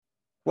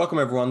Welcome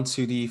everyone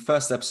to the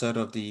first episode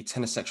of the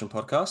TennisSection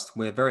podcast.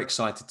 We're very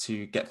excited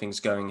to get things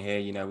going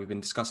here. We've been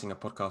discussing a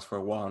podcast for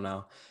a while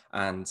now,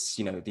 and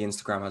the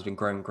Instagram has been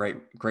growing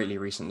greatly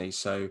recently.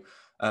 So,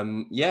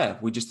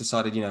 we just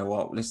decided,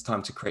 it's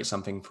time to create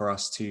something for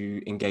us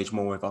to engage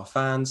more with our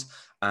fans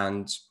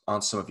and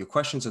answer some of your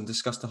questions and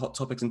discuss the hot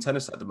topics in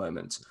tennis at the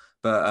moment.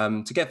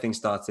 But to get things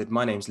started,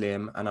 my name's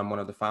Liam, and I'm one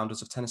of the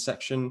founders of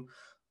TennisSection.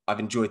 I've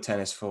enjoyed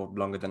tennis for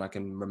longer than I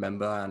can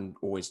remember and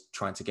always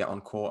trying to get on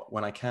court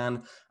when I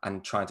can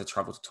and trying to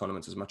travel to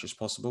tournaments as much as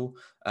possible.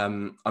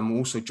 I'm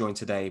also joined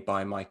today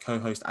by my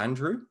co-host,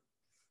 Andrew.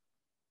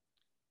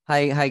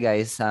 Hi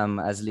guys.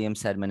 As Liam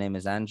said, my name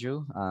is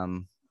Andrew.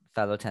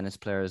 Fellow tennis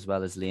player as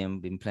well as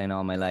Liam. Been playing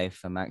all my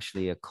life. I'm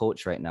actually a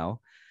coach right now.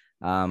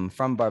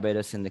 From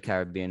Barbados in the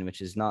Caribbean,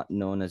 which is not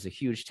known as a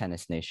huge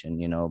tennis nation,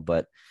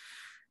 but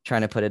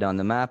trying to put it on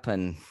the map.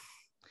 And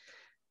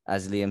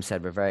as Liam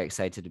said, we're very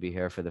excited to be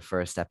here for the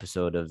first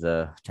episode of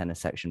the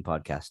TennisSection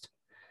podcast.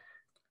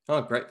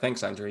 Oh, great.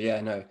 Thanks, Andrew.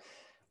 Yeah, no,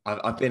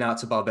 I've been out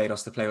to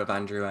Barbados to play with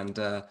Andrew,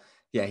 and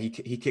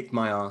he kicked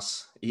my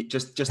ass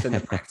just in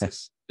the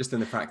practice,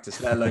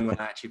 let alone when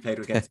I actually played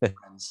against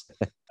friends.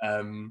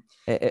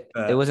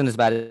 It wasn't as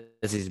bad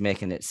as he's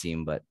making it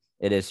seem, but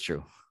it is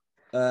true.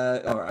 All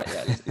right,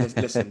 yeah.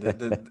 Listen,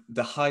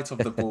 the height of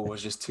the ball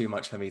was just too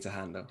much for me to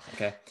handle.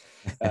 Okay,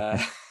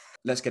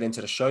 let's get into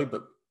the show.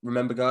 But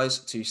remember, guys,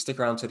 to stick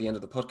around to the end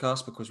of the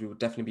podcast because we will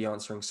definitely be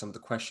answering some of the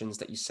questions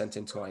that you sent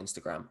into our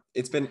Instagram.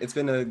 It's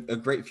been a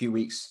great few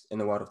weeks in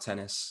the world of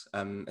tennis,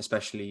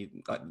 especially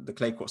the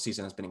clay court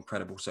season has been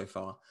incredible so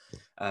far.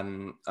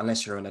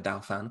 Unless you're a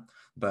Nadal fan,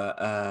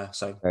 but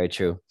so very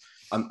true.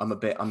 I'm a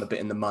bit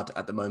in the mud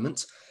at the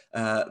moment.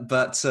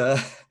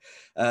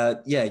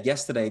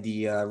 Yesterday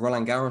the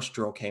Roland Garros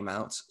draw came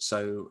out,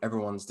 so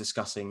everyone's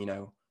discussing,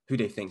 who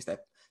they think their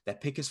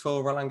pick is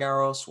for Roland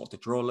Garros, what the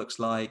draw looks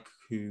like,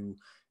 who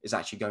is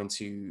actually going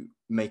to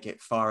make it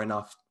far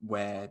enough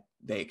where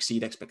they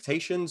exceed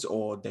expectations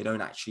or they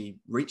don't actually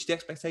reach the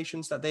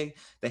expectations that they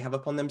have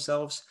upon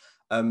themselves.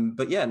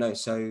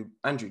 So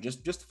Andrew,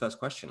 just the first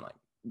question, like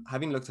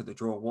having looked at the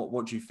draw,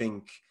 what do you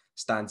think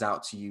stands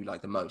out to you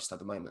like the most at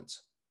the moment?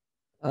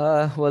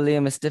 Well,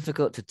 Liam, it's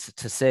difficult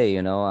to say,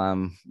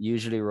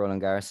 usually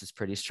Roland Garros is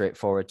pretty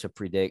straightforward to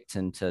predict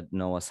and to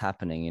know what's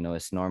happening.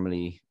 It's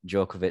normally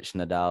Djokovic,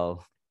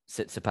 Nadal,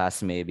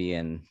 Tsitsipas maybe,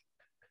 and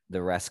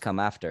the rest come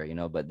after,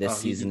 but this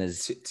season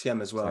is TM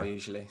as well, sorry.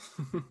 Usually.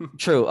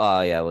 True.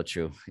 Oh yeah, well,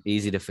 true.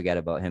 Easy to forget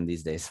about him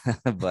these days.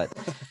 but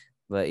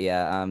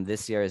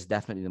this year is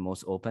definitely the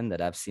most open that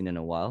I've seen in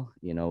a while.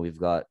 We've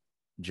got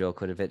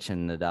Djokovic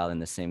and Nadal in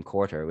the same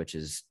quarter, which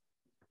is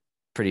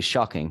pretty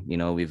shocking.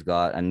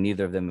 And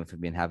neither of them have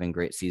been having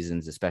great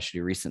seasons, especially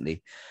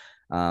recently.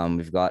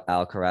 We've got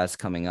Alcaraz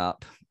coming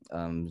up,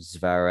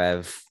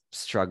 Zverev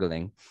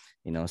struggling.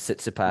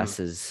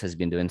 Tsitsipas has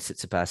been doing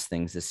Tsitsipas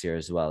things this year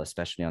as well,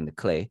 especially on the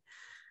clay.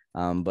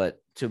 But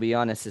to be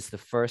honest, it's the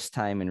first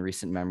time in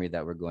recent memory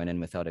that we're going in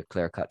without a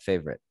clear-cut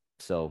favorite.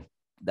 So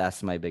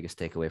that's my biggest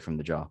takeaway from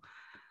the draw.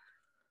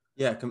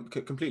 Yeah,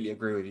 completely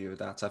agree with you with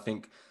that. I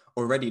think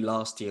already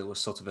last year was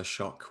sort of a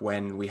shock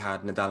when we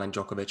had Nadal and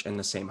Djokovic in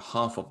the same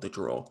half of the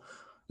draw,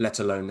 let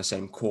alone the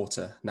same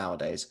quarter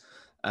nowadays.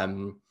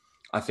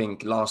 I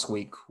think last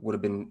week would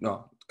have been, a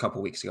couple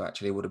of weeks ago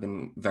actually, would have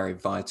been very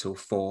vital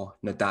for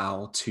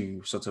Nadal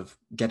to sort of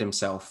get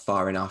himself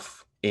far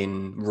enough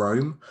in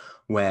Rome,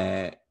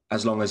 where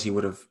as long as he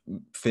would have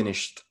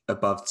finished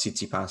above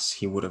Tsitsipas,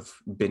 he would have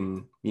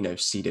been,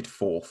 seeded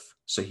fourth.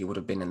 So he would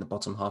have been in the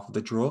bottom half of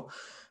the draw.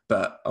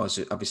 But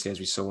obviously, as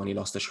we saw when he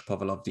lost to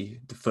Shapovalov,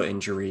 the foot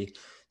injury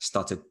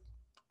started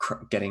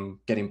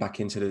getting back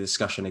into the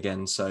discussion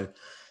again. So,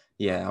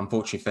 yeah,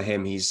 unfortunately for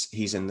him,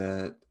 he's in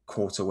the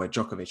quarter where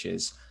Djokovic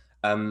is.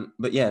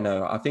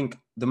 I think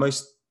the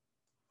most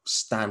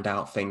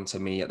standout thing to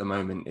me at the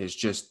moment is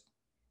just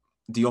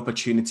the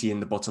opportunity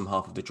in the bottom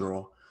half of the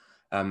draw.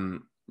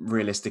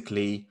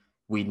 Realistically,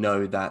 we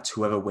know that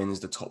whoever wins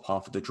the top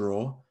half of the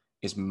draw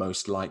is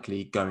most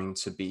likely going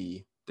to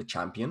be the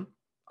champion,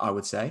 I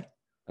would say.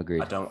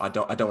 Agreed. I don't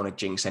want to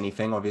jinx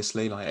anything,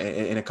 obviously. Like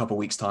in a couple of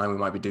weeks' time, we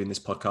might be doing this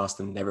podcast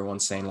and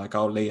everyone's saying like,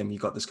 "Oh, Liam, you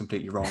got this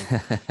completely wrong,"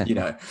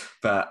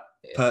 But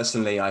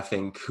personally, I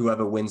think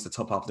whoever wins the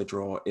top half of the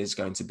draw is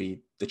going to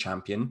be the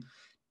champion.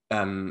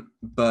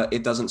 But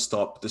it doesn't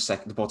stop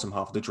the bottom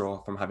half of the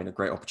draw from having a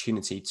great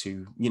opportunity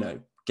to,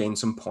 gain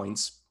some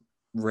points,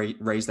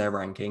 raise their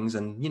rankings,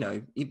 and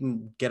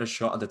even get a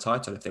shot at the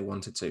title if they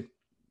wanted to.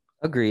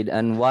 Agreed.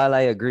 And while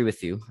I agree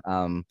with you,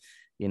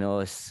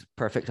 it's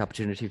perfect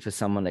opportunity for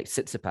someone like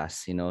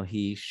Tsitsipas.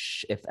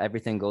 If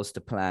everything goes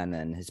to plan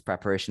and his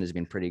preparation has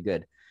been pretty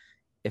good,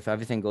 if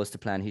everything goes to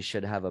plan, he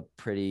should have a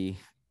pretty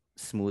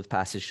smooth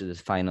passage to the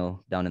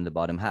final down in the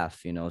bottom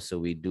half. So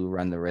we do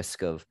run the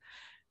risk of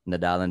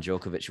Nadal and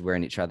Djokovic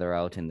wearing each other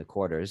out in the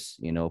quarters.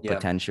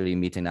 Potentially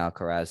meeting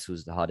Alcaraz,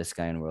 who's the hottest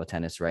guy in world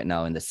tennis right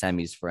now, in the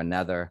semis for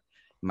another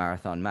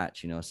marathon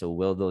match. So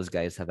will those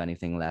guys have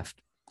anything left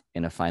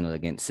in a final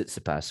against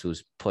Tsitsipas,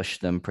 who's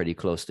pushed them pretty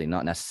closely,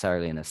 not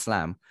necessarily in a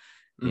slam,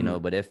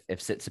 But if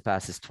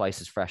Tsitsipas is twice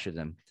as fresh as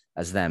them,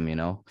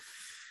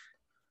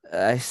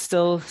 I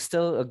still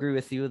agree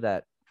with you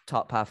that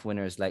top half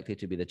winner is likely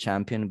to be the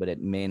champion, but it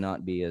may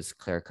not be as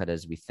clear cut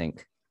as we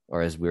think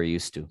or as we're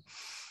used to.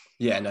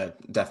 Yeah, no,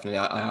 definitely.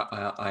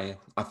 I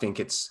think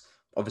it's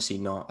obviously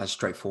not as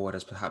straightforward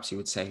as perhaps you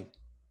would say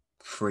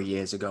 3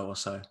 years ago or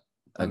so.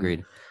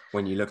 Agreed.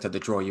 When you looked at the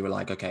draw, you were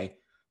like, okay,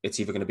 it's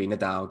either going to be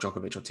Nadal,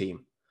 Djokovic, or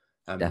Team.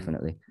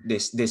 Definitely.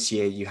 This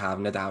year you have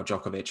Nadal,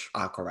 Djokovic,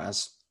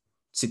 Alcaraz,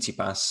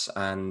 Tsitsipas,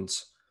 and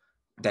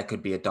there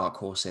could be a dark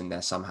horse in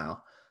there somehow.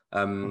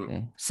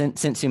 Okay.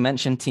 Since you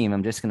mentioned Team,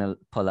 I'm just gonna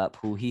pull up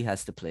who he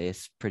has to play.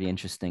 It's pretty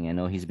interesting. I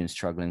know he's been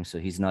struggling, so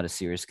he's not a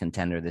serious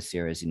contender this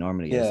year as he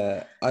normally is.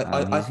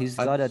 Yeah, He's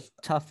got a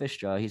toughish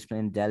draw. He's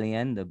playing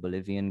Delian, the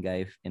Bolivian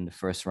guy, in the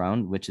first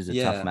round, which is a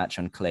tough yeah, match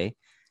on clay.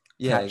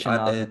 yeah.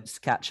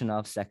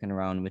 Kachanov second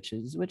round, which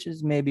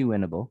is maybe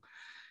winnable,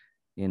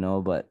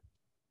 But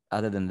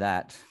other than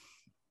that,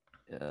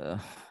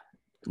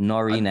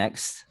 Nori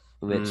next,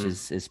 which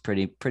is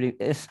pretty.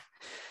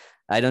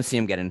 I don't see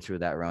him getting through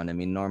that round. I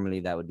mean,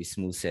 normally that would be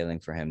smooth sailing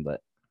for him, but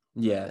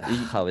yeah.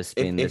 how it's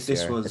been If this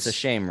this year, was, it's a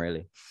shame,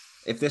 really.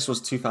 if this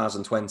was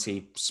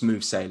 2020,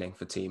 smooth sailing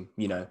for Team.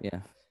 Yeah,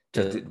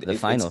 to the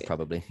final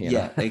probably.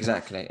 Yeah,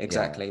 exactly.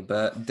 Yeah,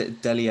 But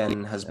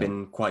Delian has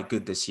been quite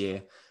good this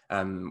year.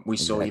 We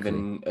saw exactly.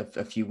 even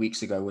a few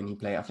weeks ago when he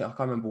played. I can't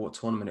remember what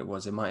tournament it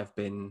was. It might have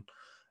been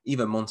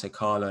either Monte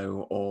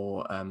Carlo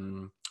or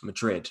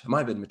Madrid. It might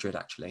have been Madrid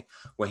actually,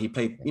 where he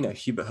played,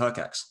 Hubert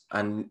Hurkacz,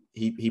 and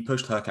he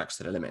pushed Hurkacz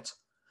to the limit.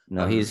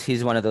 No,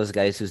 he's one of those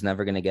guys who's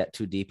never going to get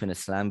too deep in a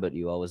slam, but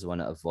you always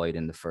want to avoid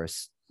in the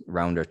first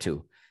round or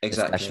two,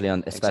 especially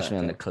on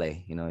the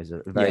clay. He's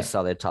a very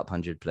solid top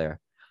 100 player.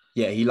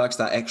 Yeah, he likes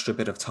that extra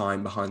bit of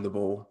time behind the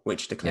ball,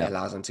 which the clay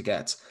allows him to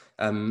get.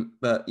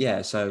 But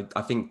yeah, so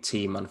I think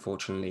Team,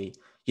 unfortunately,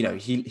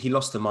 he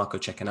lost to Marco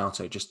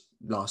Cecchinato just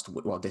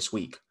this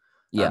week.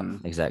 Yeah,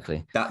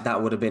 exactly.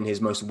 That would have been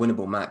his most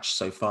winnable match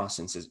so far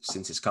since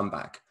his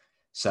comeback.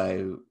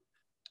 So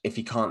if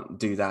he can't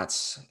do that,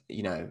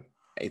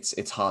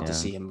 it's hard to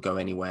see him go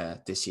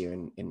anywhere this year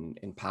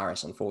in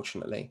Paris,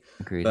 unfortunately.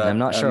 Agreed. But I'm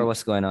not sure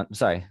what's going on.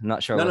 Sorry, I'm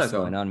not sure what's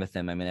going on with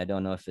him. I mean, I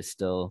don't know if it's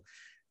still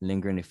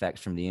lingering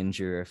effects from the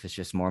injury or if it's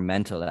just more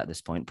mental at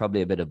this point.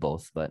 Probably a bit of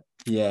both, but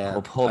yeah,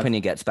 hoping he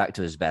gets back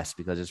to his best,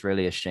 because it's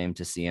really a shame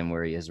to see him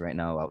where he is right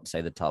now,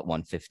 outside the top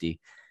 150,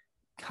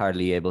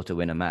 hardly able to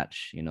win a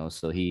match.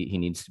 So he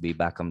needs to be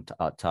back on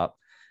top,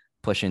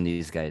 pushing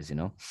these guys.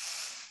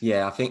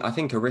 Yeah, I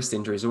think a wrist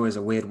injury is always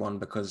a weird one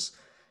because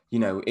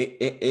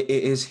it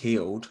is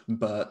healed,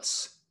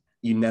 but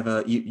you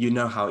never you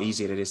know how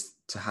easy it is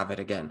to have it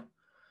again.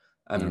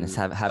 And it's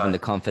having the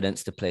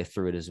confidence to play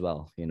through it as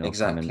well,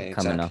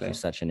 coming off of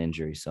such an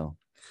injury. So,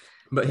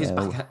 but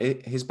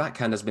his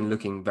backhand has been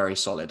looking very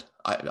solid.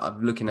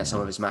 I'm looking at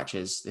some of his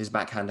matches. His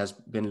backhand has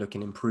been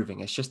looking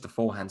improving. It's just the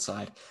forehand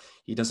side.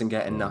 He doesn't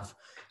get enough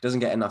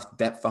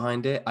depth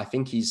behind it. I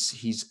think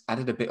he's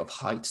added a bit of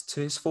height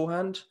to his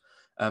forehand.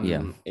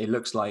 It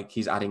looks like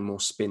he's adding more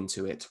spin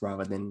to it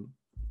rather than,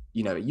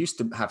 it used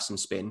to have some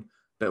spin,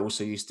 but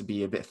also used to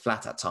be a bit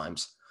flat at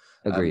times.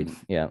 Agreed.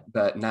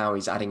 But now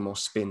he's adding more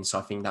spin. So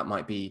I think that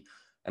might be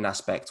an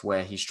aspect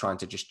where he's trying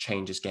to just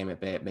change his game a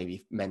bit.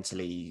 Maybe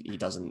mentally he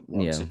doesn't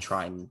want to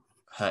try and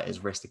hurt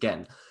his wrist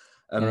again.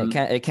 And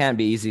it can't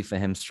be easy for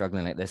him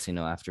struggling like this,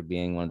 after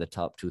being one of the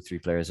top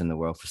 2-3 players in the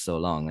world for so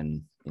long.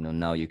 And,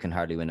 now you can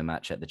hardly win a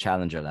match at the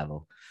challenger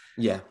level.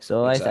 Yeah.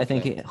 So exactly. I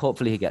think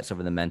hopefully he gets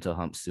over the mental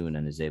hump soon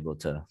and is able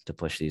to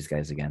push these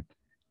guys again.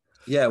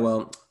 Yeah,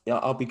 well,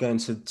 I'll be going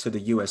to the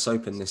US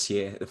Open this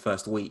year, the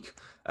first week.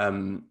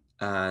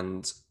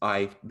 And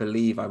I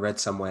believe I read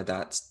somewhere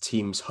that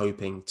Team's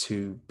hoping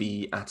to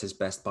be at his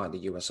best by the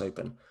US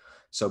Open.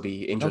 So it'll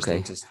be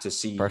interesting to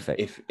see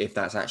if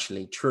that's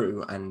actually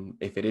true. And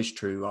if it is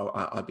true,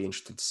 I'd be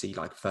interested to see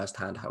like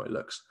firsthand how it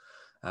looks,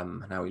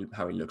 and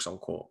how he looks on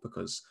court,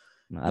 because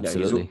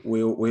absolutely,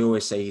 we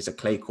always say he's a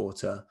clay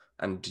courter,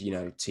 and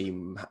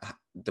Team,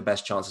 the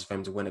best chances for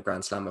him to win a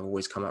Grand Slam have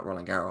always come at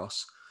Roland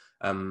Garros.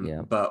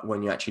 But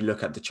when you actually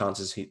look at the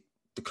chances,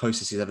 the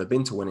closest he's ever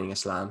been to winning a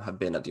slam have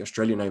been at the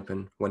Australian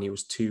Open, when he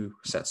was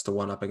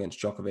 2-1 up against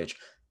Djokovic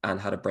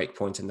and had a break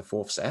point in the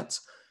fourth set,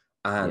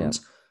 and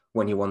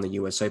when he won the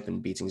US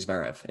Open, beating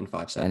Zverev in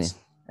 5 sets.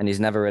 And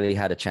he's never really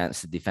had a chance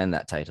to defend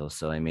that title.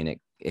 So I mean,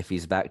 if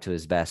he's back to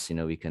his best,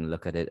 we can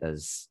look at it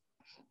as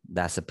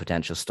that's a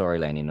potential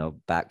storyline.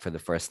 Back for the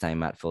first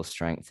time at full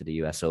strength to the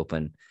US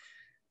Open,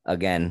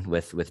 again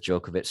with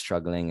Djokovic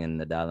struggling and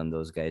Nadal and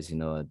those guys.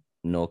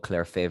 No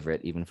clear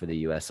favorite even for the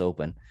US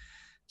Open.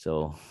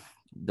 So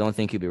don't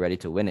think he'll be ready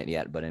to win it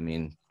yet, but I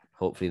mean,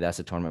 hopefully that's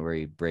a tournament where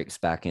he breaks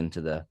back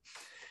into the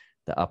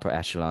upper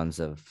echelons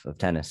of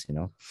tennis.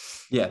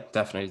 Yeah,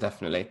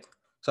 definitely.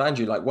 So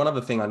Andrew, like, one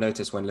other thing I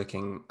noticed when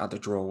looking at the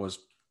draw was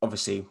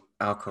obviously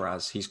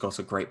Alcaraz. He's got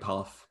a great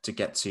path to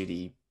get to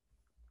the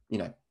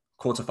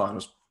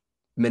quarterfinals,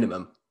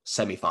 minimum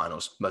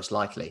semifinals, most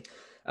likely.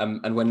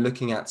 And when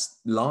looking at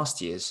last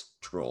year's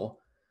draw,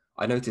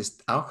 I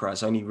noticed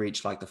Alcaraz only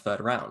reached like the third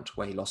round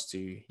where he lost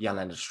to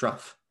Jan-Lennard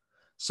Struff.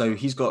 So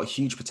he's got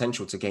huge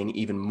potential to gain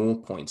even more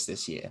points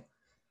this year.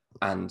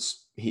 And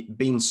he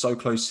being so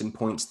close in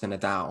points to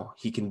Nadal,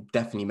 he can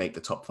definitely make the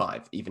top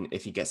five, even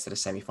if he gets to the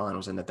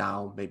semifinals and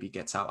Nadal maybe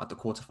gets out at the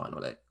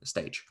quarterfinal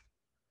stage.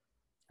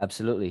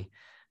 Absolutely.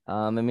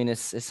 I mean,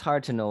 it's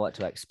hard to know what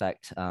to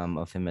expect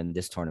of him in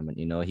this tournament.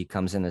 You know, he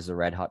comes in as a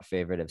red hot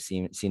favorite. I've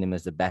seen him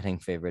as the betting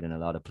favorite in a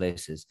lot of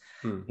places.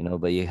 Hmm. You know,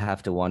 but you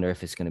have to wonder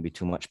if it's going to be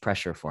too much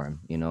pressure for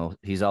him. You know,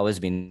 he's always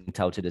been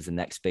touted as the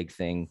next big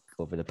thing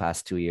over the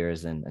past 2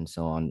 years and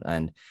so on.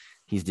 And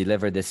he's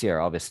delivered this year,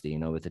 obviously. You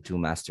know, with the two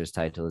Masters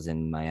titles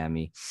in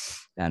Miami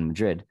and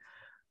Madrid.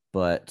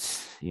 But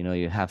you know,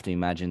 you have to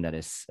imagine that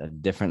it's a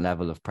different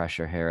level of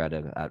pressure here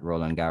at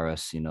Roland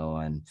Garros. You know,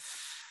 and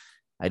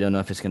I don't know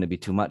if it's going to be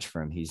too much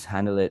for him. He's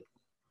handled it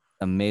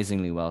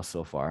amazingly well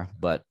so far,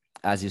 but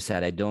as you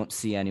said, I don't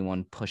see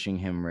anyone pushing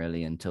him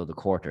really until the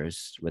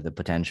quarters with a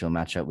potential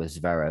matchup with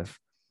Zverev,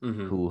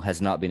 Mm-hmm. who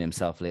has not been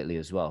himself lately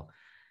as well.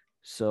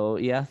 So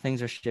yeah,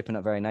 things are shaping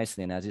up very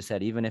nicely. And as you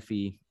said, even if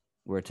he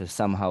were to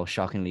somehow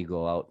shockingly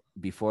go out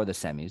before the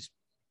semis,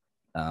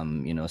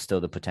 you know, still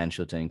the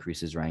potential to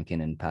increase his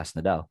ranking and pass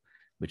Nadal,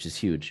 which is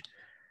huge.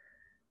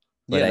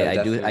 But Yeah, no, I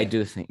definitely.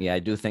 do think, yeah, I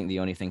do think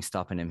the only thing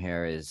stopping him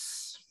here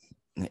is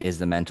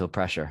the mental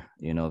pressure,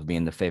 you know, of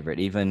being the favorite,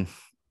 even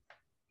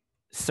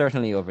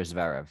certainly over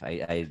Zverev.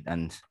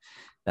 And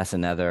that's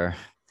another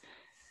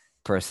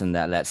person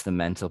that lets the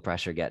mental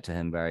pressure get to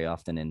him very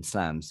often in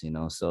slams, you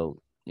know.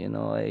 So, you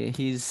know,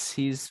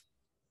 he's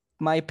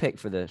my pick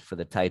for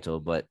the title,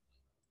 but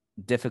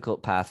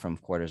difficult path from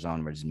quarters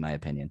onwards, in my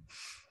opinion.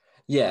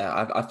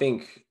 Yeah, I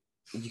think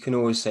you can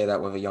always say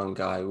that with a young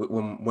guy.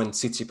 When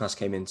Tsitsipas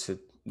came into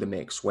the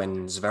mix,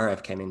 when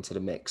Zverev came into the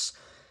mix,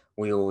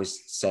 we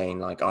always saying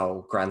like,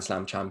 "Oh, Grand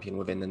Slam champion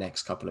within the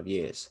next couple of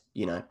years,"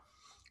 you know.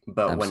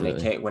 But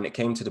Absolutely. when it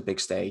came to the big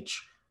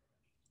stage,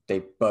 they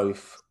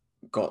both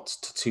got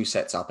to two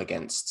sets up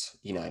against,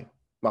 you know,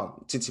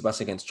 well,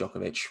 Tsitsipas against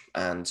Djokovic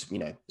and, you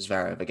know,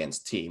 Zverev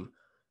against Team,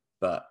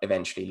 but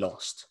eventually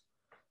lost.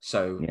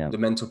 So Yeah. the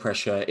mental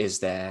pressure is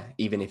there,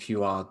 even if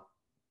you are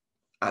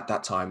at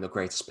that time the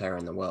greatest player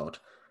in the world,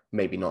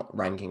 maybe not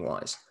ranking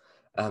wise.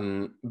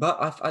 But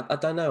I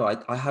don't know.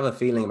 I have a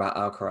feeling about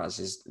Alcaraz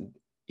is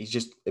he's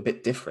just a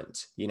bit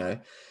different. You know,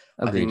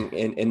 I Agreed. think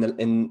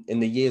in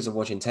the years of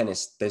watching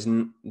tennis, there's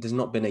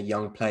not been a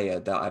young player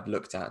that I've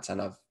looked at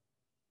and I've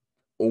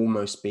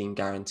almost been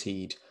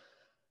guaranteed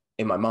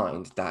in my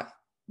mind that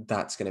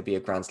that's going to be a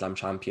Grand Slam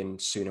champion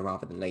sooner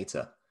rather than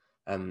later.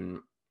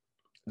 Um,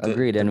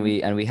 Agreed.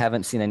 the And we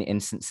haven't seen any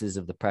instances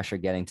of the pressure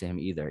getting to him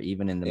either.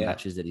 Even in the Yeah,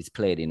 matches that he's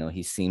played, you know,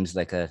 he seems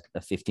like a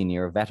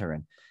 15-year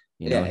veteran.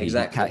 You know, yeah,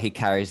 exactly. he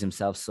carries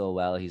himself so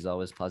well. He's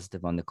always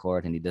positive on the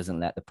court, and he doesn't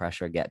let the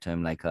pressure get to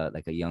him like a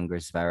younger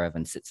Zverev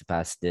and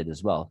Tsitsipas did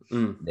as well.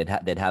 Mm,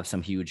 They'd have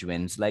some huge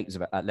wins like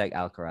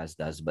Alcaraz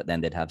does, but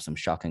then they'd have some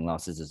shocking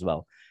losses as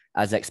well,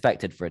 as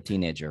expected for a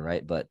teenager,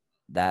 right? But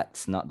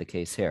that's not the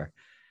case here.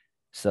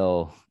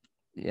 So,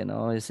 you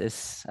know, it's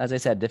as I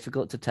said,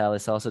 difficult to tell.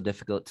 It's also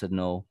difficult to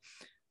know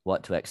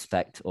what to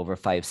expect over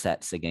 5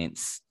 sets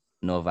against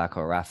Novak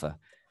or Rafa.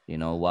 You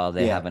know, while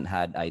they yeah, haven't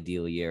had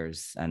ideal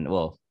years, and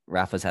well,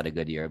 Rafa's had a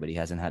good year, but he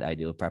hasn't had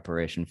ideal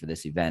preparation for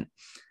this event.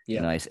 You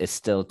yeah. know, it's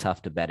still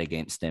tough to bet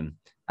against him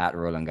at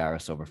Roland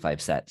Garros over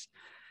 5 sets.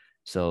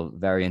 So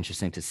very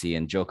interesting to see.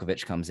 And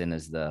Djokovic comes in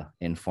as the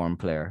informed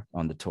player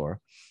on the tour.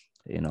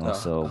 You know, A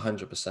so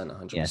 100%, a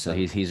hundred yeah, so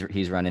percent.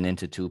 he's running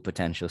into two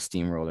potential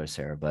steamrollers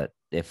here. But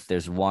if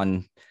there's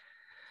one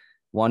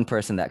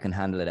person that can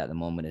handle it at the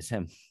moment is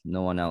him.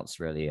 No one else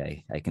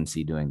really I can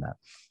see doing that.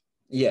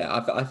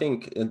 Yeah, I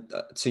think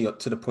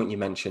to the point you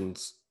mentioned,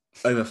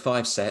 over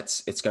 5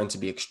 sets, it's going to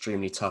be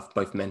extremely tough,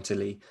 both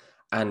mentally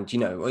and, you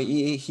know,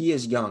 he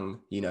is young,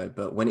 you know,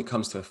 but when it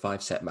comes to a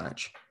 5 set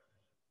match,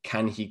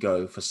 can he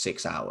go for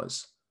 6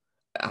 hours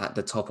at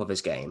the top of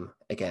his game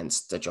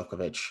against the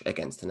Djokovic,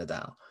 against the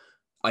Nadal?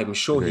 I'm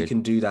sure he Agreed.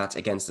 can do that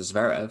against the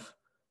Zverev.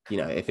 You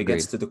know, Agreed. if it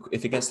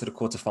gets to the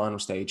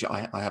quarterfinal stage,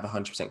 I have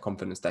 100%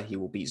 confidence that he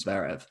will beat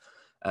Zverev.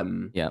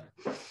 Um, Yeah.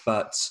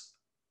 but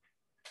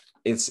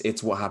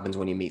it's what happens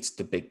when you meet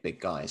the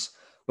big guys.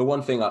 But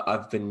one thing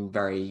I've been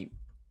very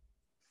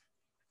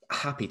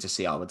happy to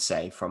see, I would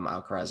say, from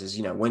Alcaraz is,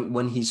 you know,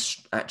 when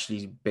he's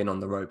actually been on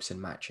the ropes in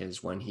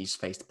matches, when he's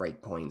faced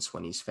break points,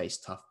 when he's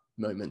faced tough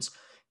moments,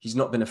 he's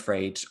not been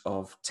afraid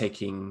of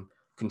taking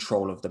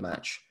control of the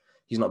match.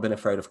 He's not been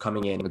afraid of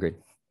coming in, Agreed.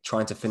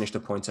 trying to finish the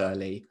point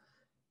early.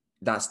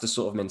 That's the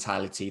sort of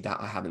mentality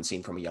that I haven't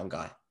seen from a young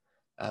guy.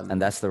 And Um,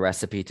 that's the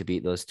recipe to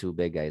beat those two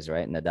big guys,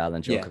 right? Nadal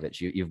and yeah, Djokovic.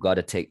 You've got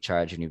to take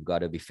charge and you've got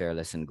to be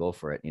fearless and go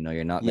for it. You know,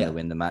 you're not going to yeah,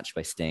 win the match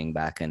by staying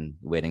back and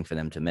waiting for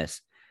them to miss.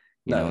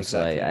 You no, know,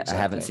 so exactly, I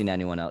haven't exactly. seen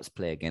anyone else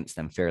play against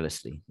them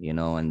fearlessly, you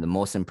know, and the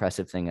most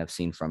impressive thing I've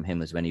seen from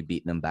him is when he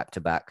beat them back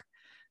to back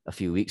a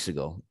few weeks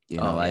ago. You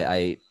know, Oh yeah,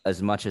 I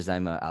as much as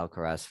I'm an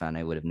Alcaraz fan,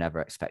 I would have never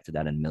expected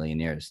that in a million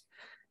years,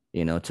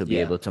 you know, to be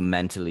yeah, able to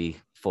mentally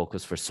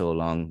focus for so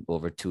long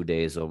over 2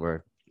 days,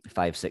 over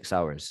 5-6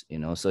 hours,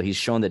 so he's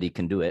shown that he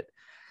can do it.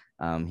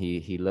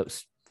 He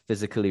looks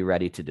physically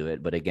ready to do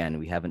it, but again,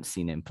 we haven't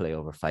seen him play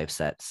over 5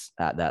 sets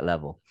at that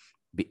level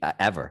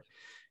ever,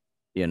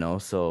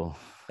 so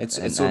It's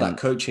all that and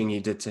coaching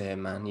you did to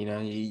him, man.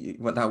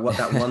 What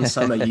that one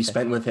summer you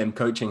spent with him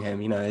coaching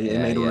him. It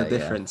yeah, made all the yeah, yeah.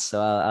 difference.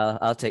 So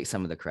I'll take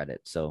some of the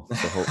credit. So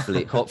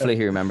hopefully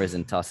he remembers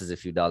and tosses a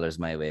few dollars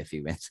my way if he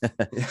wins.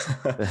 Look,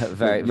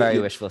 Very very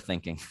wishful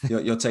thinking.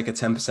 you'll take a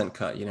 10%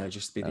 cut.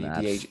 Just be No,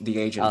 no, the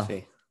agent I'll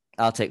fee.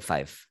 I'll take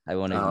 5. I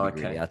won't even Oh, be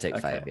greedy. okay, I'll take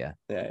okay, 5. Yeah,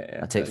 yeah.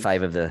 I'll take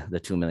 5 of the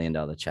 $2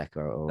 million check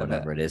or I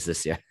whatever bet. it is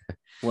this year.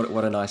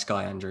 What a nice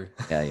guy, Andrew.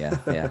 Yeah, yeah,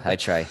 yeah. I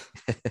try.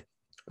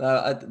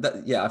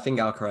 Yeah, I think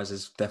Alcaraz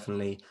is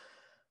definitely.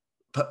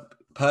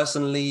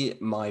 Personally,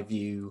 my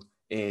view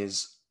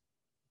is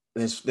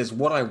there's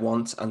what I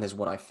want and there's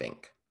what I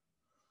think.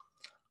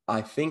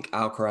 I think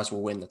Alcaraz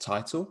will win the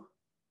title.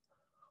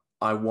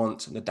 I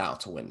want Nadal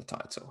to win the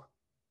title.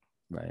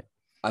 Right.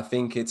 I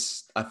think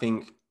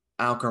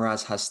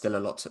Alcaraz has still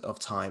a lot of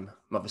time.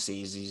 Obviously,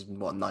 he's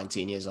what,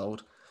 19 years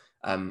old.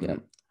 Yeah.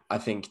 I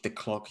think the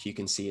clock you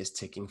can see is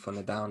ticking for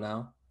Nadal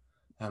now.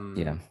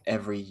 Yeah.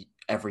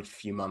 Every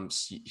few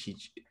months,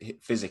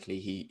 physically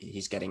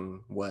he's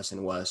getting worse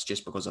and worse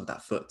just because of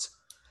that foot.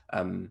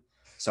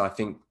 So I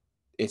think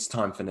it's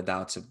time for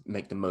Nadal to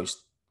make the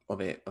most of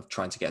it, of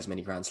trying to get as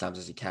many Grand Slams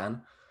as he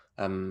can,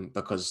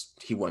 because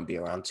he won't be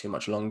around too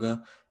much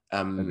longer.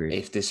 Agreed.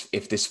 If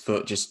this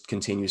foot just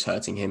continues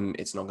hurting him,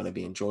 it's not going to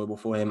be enjoyable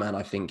for him. And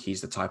I think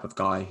he's the type of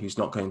guy who's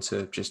not going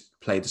to just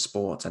play the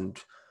sport and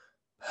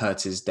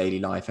hurt his daily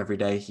life every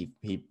day. He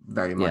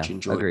very Yeah. much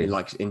Agreed.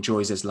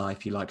 enjoys his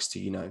life. He likes to,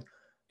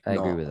 I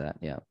agree not with that.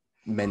 Yeah.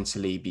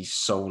 mentally be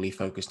solely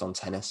focused on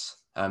tennis.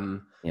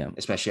 Yeah.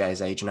 Especially at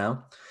his age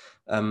now.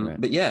 Right.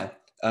 But yeah,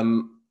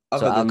 So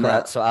other than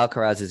that,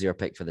 Alcaraz is your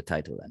pick for the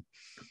title then.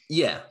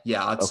 yeah,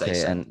 I'd say Okay,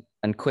 so.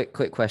 and quick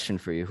question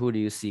for you. Who do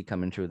you see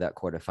coming through that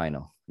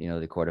quarterfinal?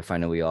 The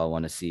quarterfinal we all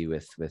want to see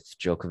with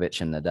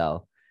Djokovic and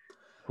Nadal.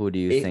 Who do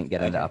you think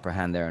getting the Okay, upper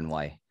hand there and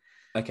why?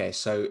 okay.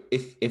 So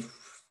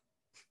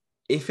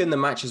if in the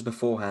matches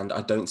beforehand,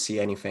 I don't see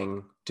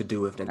anything to do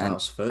with And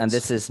Nadal's and foot.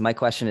 this is my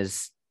question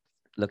is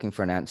looking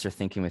for an answer,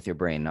 thinking with your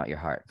brain, not your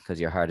heart, because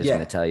your heart is going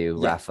to Yeah, tell you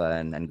yeah, Rafa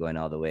and going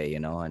all the way,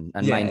 and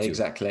yeah. mine too.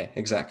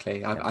 Exactly.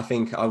 Yeah. I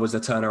think I was the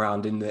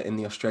turnaround in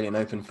the Australian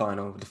Open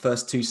final. The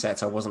first two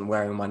sets, I wasn't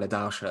wearing my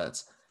Nadal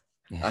shirts.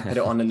 I put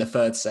it on in the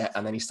third set,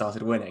 and then he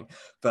started winning.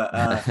 But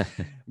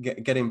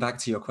getting back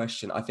to your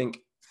question, I think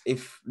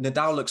if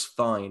Nadal looks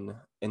fine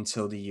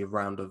until the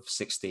round of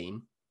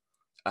 16,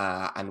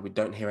 and we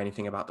don't hear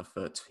anything about the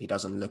foot, he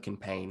doesn't look in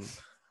pain,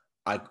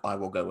 I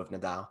will go with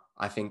Nadal.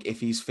 I think if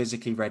he's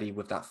physically ready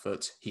with that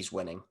foot, he's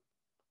winning.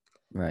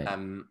 Right.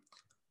 Um,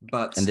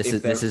 but And this if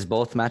is this there, is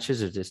both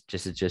matches or just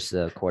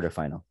a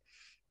quarterfinal?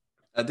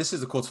 this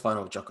is the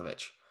quarterfinal of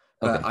Djokovic,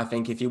 but Okay. I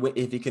think if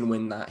he can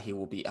win that, he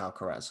will beat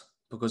Alcaraz,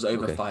 because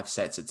over Okay. 5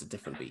 sets, it's a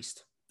different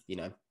beast. You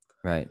know.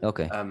 Right.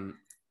 Okay. Um,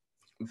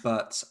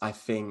 but I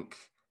think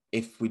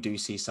if we do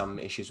see some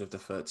issues with the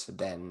foot,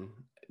 then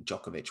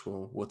Djokovic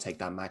will take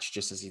that match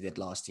just as he did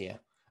last year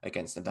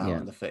against Nadal Yeah.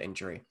 and the foot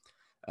injury.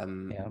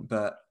 Yeah.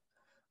 But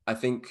I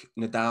think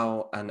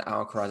Nadal and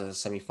Alcaraz as a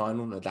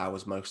semi-final, Nadal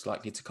was most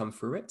likely to come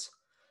through it,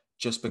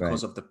 just Right.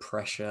 because of the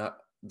pressure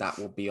that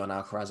will be on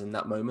Alcaraz in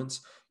that moment.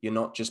 You're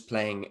not just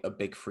playing a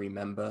big three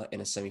member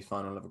in a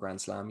semi-final of a Grand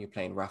Slam. You're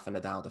playing Rafa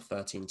Nadal, the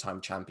 13-time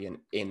champion,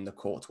 in the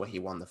court where he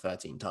won the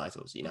 13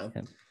 titles. Yeah.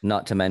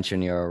 Not to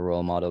mention you're a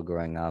role model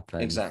growing up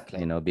and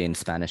Exactly. being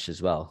Spanish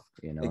as well,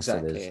 so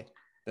Exactly.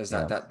 There's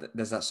yeah.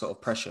 there's that sort of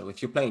pressure.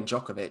 If you're playing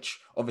Djokovic,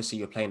 obviously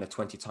you're playing a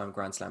 20-time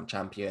Grand Slam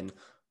champion,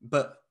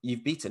 but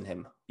you've beaten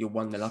him. You're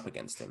 1-0 up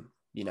against him.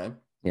 Yeah.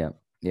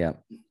 Yeah.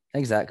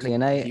 Exactly.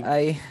 And He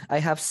I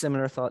have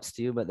similar thoughts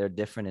to you, but they're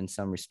different in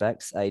some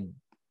respects.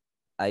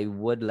 I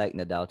would like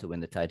Nadal to win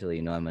the title.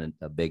 I'm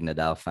a big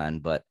Nadal fan,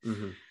 but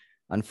hmm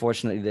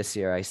unfortunately this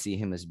year I see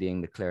him as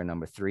being the clear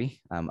number 3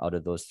 out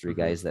of those 3 hmm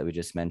guys that we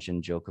just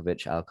mentioned,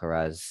 Djokovic,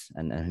 Alcaraz,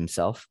 and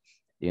himself.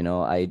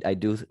 I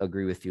do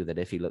agree with you that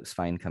if he looks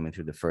fine coming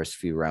through the first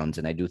few rounds,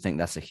 and I do think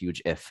that's a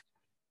huge if.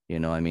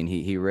 I mean,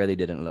 he really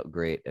didn't look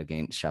great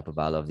against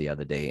Shapovalov the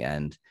other day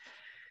and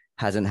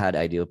hasn't had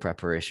ideal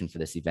preparation for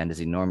this event as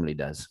he normally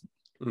does.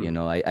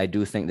 mm. I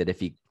do think that if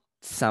he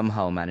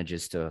somehow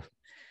manages to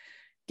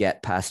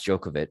get past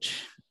Djokovic,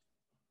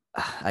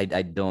 I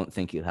don't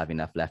think he'll have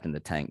enough left in the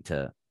tank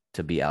to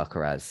beat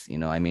Alcaraz.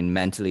 I mean,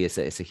 mentally it's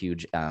a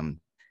huge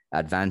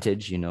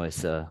advantage.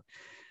 It's a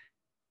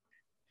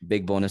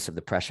big bonus of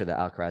the pressure that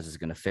Alcaraz is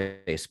going to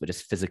face, but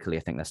just physically, I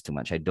think that's too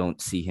much. I don't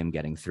see him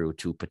getting through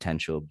 2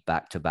 potential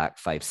back-to-back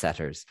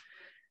 5-setters,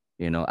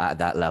 at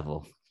that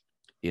level.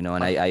 And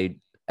I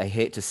I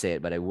hate to say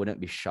it, but I wouldn't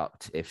be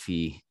shocked if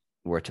he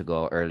were to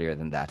go earlier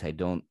than that. I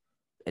don't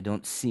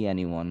see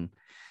anyone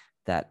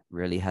that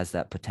really has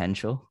that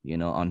potential,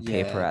 on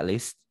paper Yeah. at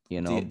least,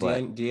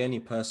 but The only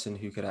person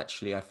who could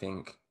actually, I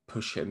think,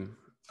 push him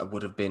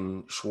would have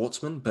been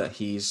Schwartzman, but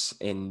he's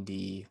in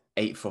the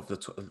eighth of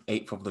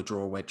the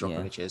draw where Yeah.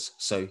 Djokovic is.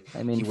 So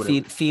I mean, he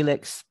wouldn't.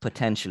 Felix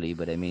potentially,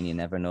 but I mean, you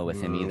never know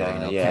with him either. You No,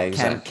 know, yeah,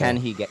 exactly.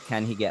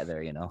 can he get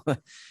there? You know, I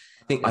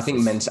it's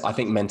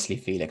think mentally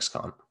Felix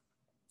can't.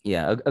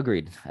 yeah,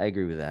 agreed. I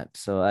agree with that.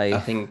 So I I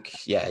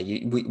think, yeah,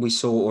 we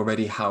saw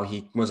already how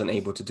he wasn't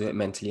able to do it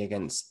mentally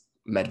against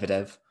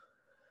Medvedev.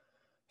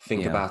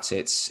 Think yeah, about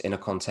it in a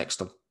context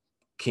of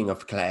King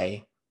of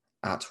Clay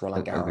at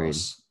Roland agreed.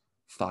 Garros,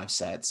 5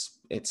 sets.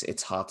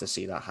 It's hard to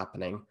see that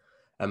happening.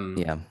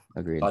 Yeah,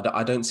 agreed.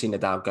 I don't see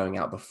Nadal going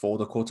out before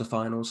the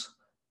quarterfinals.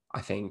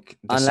 I think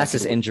the Unless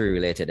it's second. injury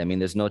related. I mean,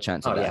 there's no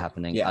chance of Oh that yeah,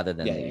 happening yeah, other yeah,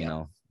 than, yeah, you yeah,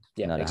 know,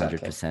 yeah, not exactly.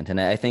 100%. And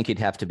I think he'd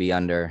have to be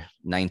under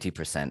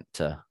 90%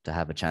 to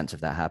have a chance of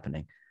that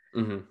happening,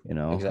 you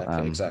know.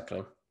 Exactly,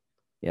 exactly.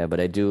 Yeah, but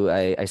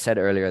I said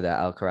earlier that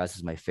Alcaraz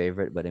is my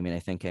favorite, but I mean, I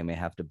think I may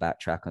have to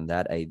backtrack on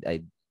that.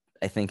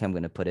 I think I'm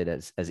going to put it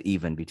as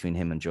even between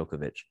him and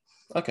Djokovic.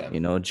 Okay. You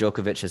know,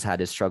 Djokovic has had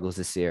his struggles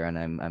this year, and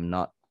I'm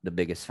not the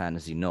biggest fan,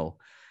 as you know.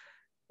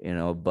 You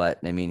know, but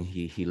I mean,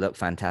 he looked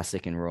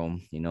fantastic in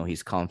Rome. You know,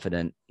 he's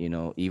confident. You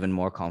know, even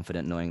more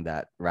confident knowing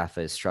that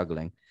Rafa is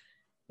struggling.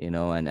 You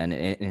know, and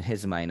in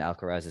his mind,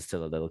 Alcaraz is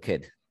still a little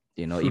kid.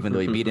 You know, even though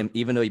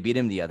he beat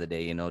him the other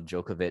day, you know,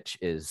 Djokovic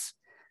is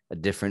a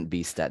different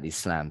beast at these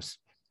slams.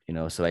 You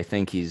know, so I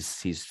think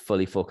he's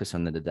fully focused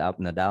on the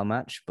Nadal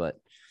match, but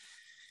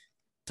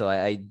so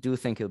I do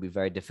think it'll be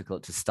very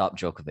difficult to stop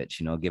Djokovic,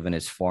 you know, given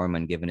his form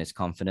and given his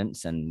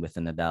confidence, and with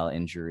the Nadal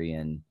injury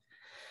and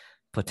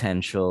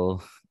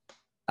potential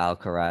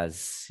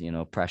Alcaraz, you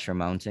know, pressure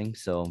mounting.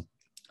 So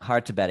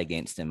hard to bet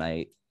against him.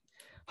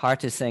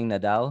 Heart is saying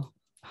Nadal,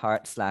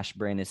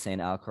 heart/brain is saying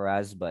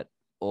Alcaraz, but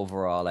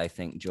overall, I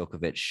think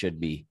Djokovic should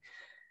be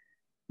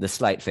the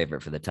slight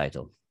favorite for the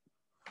title,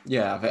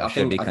 Yeah, or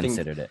should be I think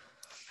considered it.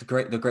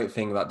 the great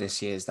thing about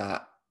this year is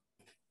that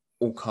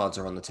all cards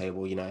are on the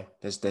table. You know,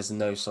 there's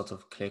no sort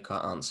of clear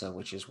cut answer,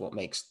 which is what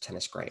makes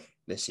tennis great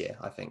this year.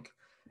 I think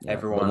Yeah, but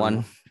everyone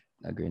one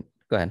agreed.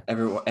 Go ahead.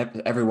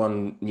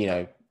 everyone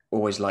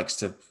always likes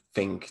to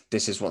think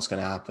this is what's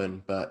going to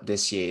happen, but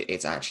this year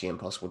it's actually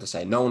impossible to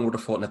say. No one would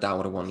have thought Nadal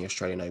would have won the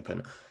Australian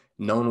Open.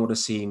 No one would have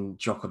seen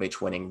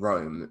Djokovic winning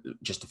Rome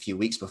just a few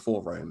weeks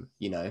before Rome.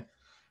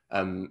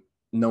 Um,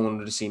 no one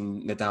would have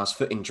seen Nadal's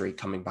foot injury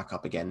coming back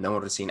up again. No one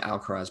would have seen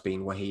Alcaraz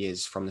being where he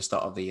is from the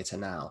start of the year to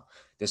now.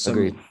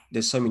 Agreed.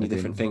 There's so many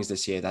different Agreed. things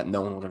this year that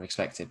no one would have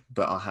expected,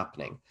 but are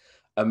happening.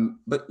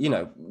 But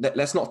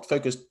let's not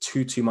focus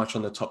too much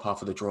on the top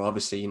half of the draw.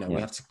 Obviously,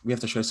 Yeah. we have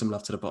to show some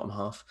love to the bottom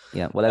half.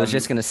 Yeah. Well, I was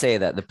just gonna say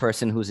that the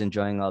person who's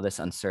enjoying all this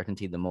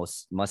uncertainty the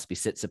most must be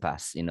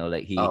Tsitsipas. You know,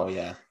 like Oh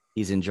yeah,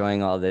 he's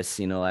enjoying all this.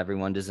 You know,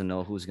 everyone doesn't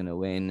know who's gonna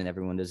win, and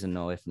everyone doesn't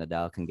know if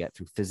Nadal can get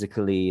through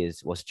physically.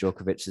 What's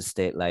Djokovic's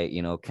state like?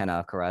 You know, can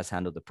Alcaraz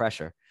handle the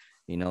pressure?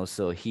 You know,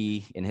 so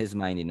he, in his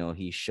mind, you know,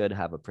 he should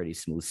have a pretty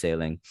smooth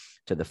sailing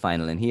to the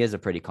final, and he is a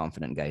pretty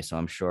confident guy. So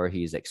I'm sure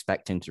he's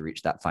expecting to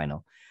reach that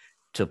final,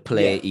 yeah, to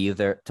play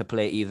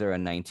either a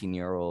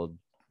 19-year-old,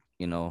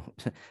 you know,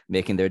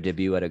 making their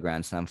debut at a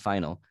Grand Slam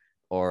final,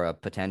 or a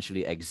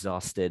potentially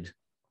exhausted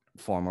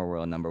former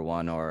world number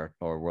one, or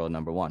world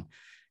number one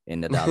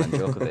in Nadal and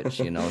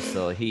Djokovic, you know.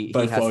 So he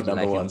both has to world be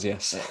number like ones.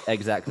 Yes.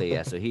 exactly,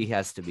 yeah. So he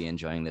has to be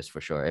enjoying this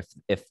for sure.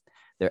 If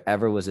there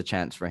ever was a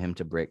chance for him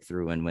to break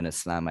through and win a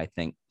slam, I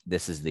think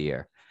this is the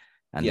year,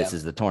 and Yeah, this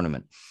is the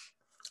tournament.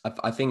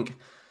 I think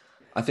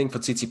for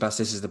Tsitsipas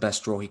this is the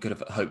best draw he could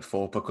have hoped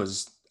for,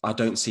 because I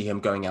don't see him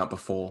going out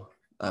before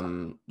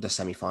the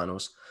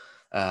semi-finals.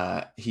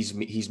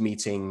 He's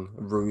meeting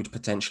Rude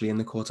potentially in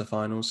the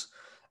quarterfinals.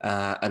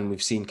 And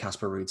we've seen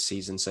Casper Ruud's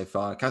season so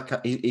far.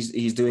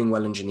 He's doing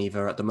well in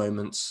Geneva at the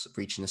moment,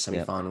 reaching the Yeah,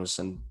 semi-finals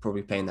and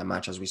probably playing that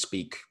match as we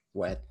speak,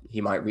 where he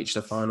might reach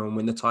the final and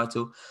win the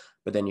title.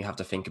 But then you have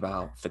to think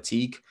about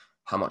fatigue.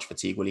 How much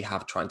fatigue will he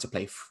have trying to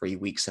play 3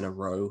 weeks in a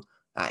row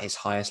at his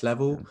highest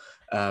level?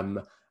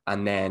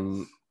 And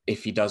then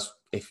if he does,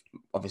 if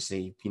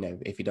obviously,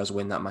 if he does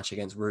win that match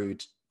against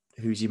Rude,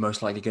 who's he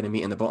most likely going to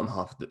meet in the bottom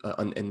half,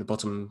 in the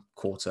bottom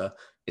quarter?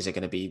 Is it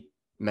going to be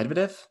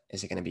Medvedev?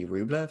 Is it going to be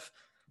Rublev?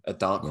 A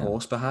dark yeah.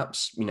 horse,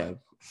 perhaps?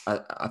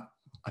 I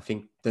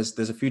think there's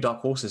a few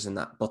dark horses in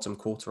that bottom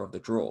quarter of the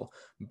draw,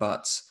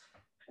 but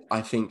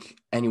I think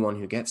anyone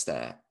who gets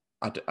there,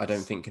 I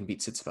don't think can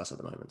beat Tsitsipas at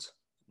the moment.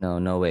 No,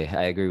 no way.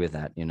 I agree with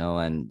that, you know,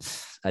 and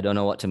I don't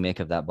know what to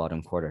make of that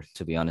bottom quarter,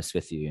 to be honest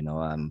with you. You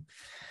know,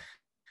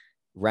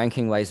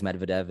 ranking wise,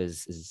 Medvedev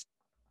is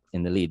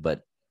in the lead,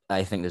 but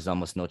I think there's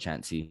almost no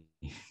chance he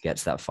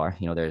gets that far.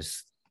 You know,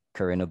 there's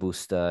Carina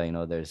Busta, you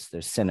know, there's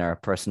Sinner,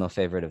 personal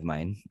favorite of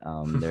mine.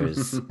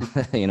 There's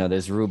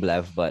there's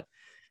Rublev, but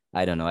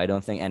I don't know. I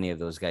don't think any of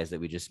those guys that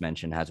we just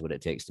mentioned has what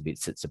it takes to beat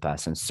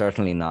Tsitsipas, and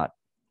certainly not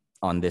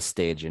on this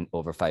stage in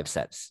over 5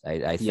 sets. I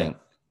Yeah, think,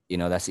 you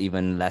know, that's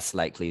even less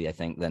likely, I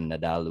think, than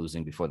Nadal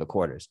losing before the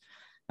quarters.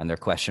 And there are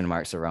question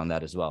marks around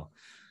that as well.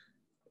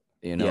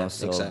 You know, yeah,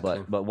 so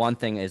exactly. but one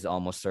thing is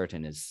almost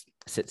certain is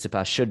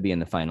Tsitsipas should be in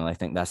the final. I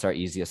think that's our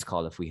easiest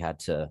call if we had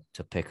to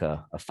pick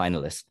a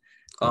finalist,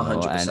 you know,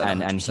 100%,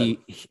 and 100%.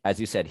 he,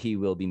 as you said, he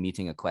will be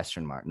meeting a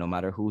question mark no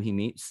matter who he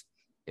meets.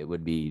 it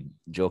would be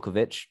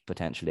Djokovic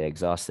potentially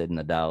exhausted,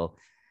 Nadal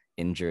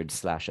injured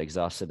slash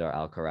exhausted, or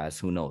Alcaraz.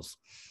 Who knows?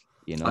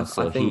 You know, I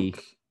so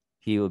think,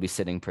 he will be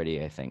sitting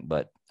pretty, I think,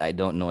 but I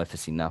don't know if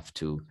it's enough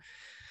to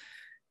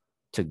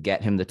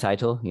get him the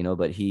title. You know,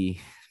 but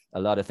a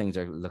lot of things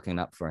are looking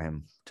up for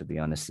him, to be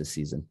honest, this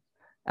season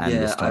and yeah,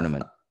 this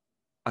tournament.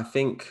 I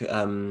think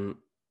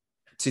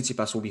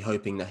Tsitsipas will be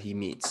hoping that he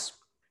meets,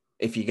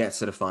 if he gets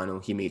to the final,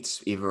 he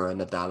meets either a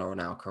Nadal or an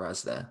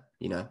Alcaraz there,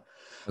 you know,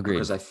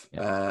 Agreed.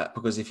 Yeah.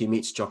 because if he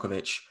meets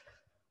Djokovic,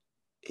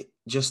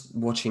 just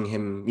watching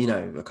him, you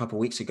know, a couple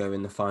of weeks ago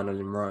in the final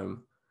in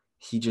Rome,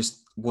 he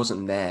just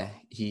wasn't there.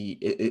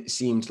 It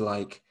seemed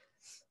like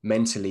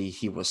mentally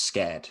he was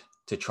scared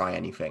to try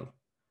anything.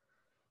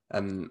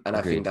 And I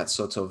think Agreed. that's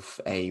sort of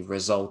a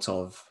result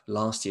of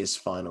last year's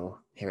final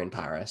here in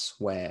Paris,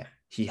 where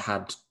he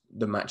had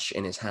the match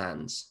in his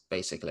hands,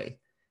 basically,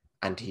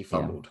 and he Yeah.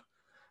 fumbled.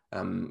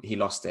 He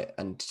lost it.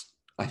 And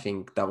I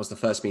think that was the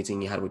first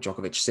meeting he had with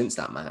Djokovic since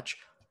that match.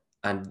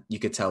 And you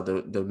could tell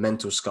the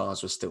mental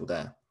scars were still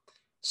there.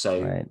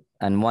 So, Right.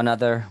 And one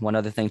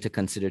other thing to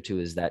consider too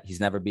is that he's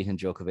never beaten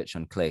Djokovic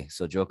on clay.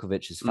 So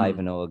Djokovic is 5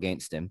 and mm, 0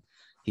 against him.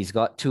 He's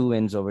got 2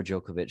 wins over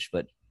Djokovic,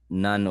 but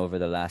none over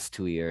the last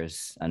 2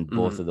 years. And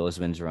both of mm, those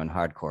wins are on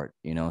hard court,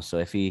 you know. So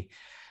I think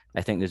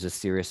there's a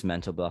serious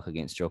mental block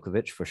against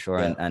Djokovic for sure.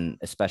 yeah, And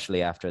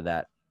especially after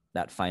that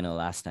final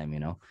last time, you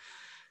know.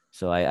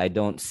 So I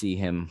don't see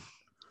him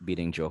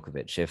beating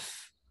Djokovic.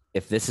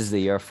 If this is the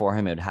year for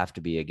him, it would have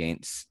to be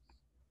against,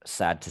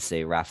 sad to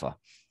say, Rafa.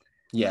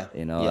 yeah,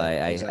 You know, yeah,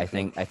 I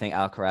exactly. think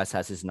Alcaraz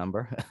has his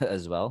number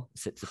as well,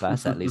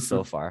 Tsitsipas, at least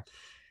so far.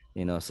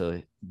 You know,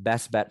 so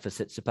best bet for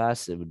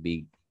Tsitsipas, it would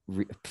be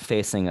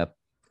facing a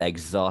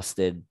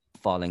exhausted,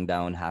 falling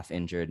down, half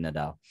injured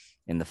Nadal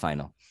in the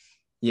final.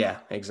 Yeah,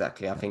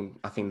 exactly. Yeah.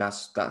 I think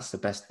that's the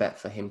best bet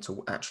for him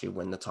to actually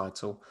win the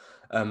title.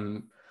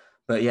 Um,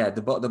 but yeah,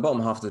 the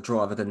bottom half of the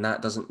draw, other than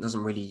that, doesn't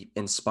really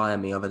inspire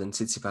me, other than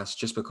Tsitsipas,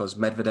 just because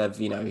Medvedev,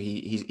 you know,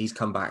 he's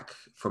come back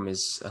from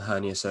his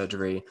hernia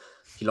surgery.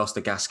 He lost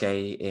to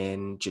Gasquet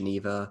in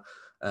Geneva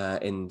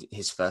in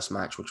his first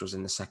match, which was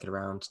in the second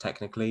round,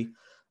 technically.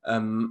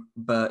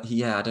 But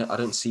yeah, I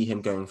don't see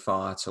him going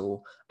far at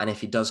all. And if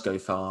he does go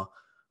far,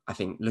 I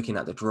think looking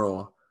at the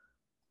draw,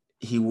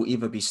 he will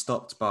either be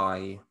stopped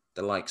by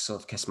the likes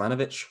of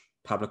Kesmanovic,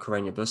 Pablo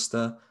Carreño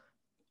Busta,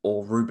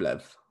 or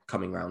Rublev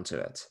coming round to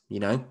it,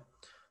 you know?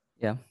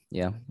 Yeah.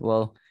 Yeah.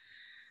 Well,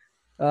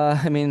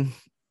 I mean,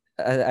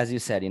 as you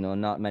said, you know,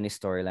 not many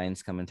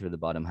storylines coming through the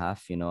bottom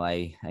half. You know,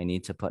 I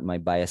need to put my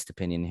biased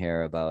opinion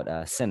here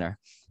about Sinner.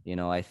 You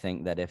know, I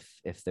think that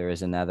if there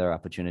is another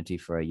opportunity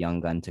for a young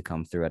gun to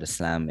come through at a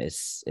slam,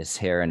 is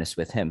here and it's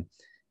with him.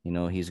 You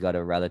know, he's got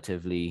a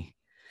relatively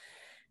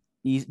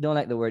easy, don't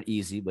like the word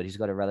easy, but he's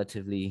got a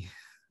relatively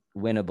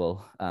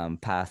winnable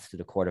path to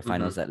the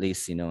quarterfinals Mm-hmm. at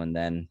least. You know, and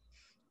then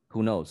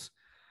who knows?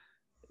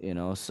 You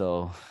know,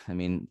 so I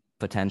mean,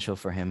 potential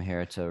for him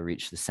here to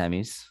reach the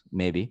semis,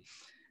 maybe.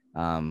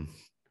 Um,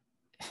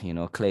 you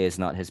know, clay is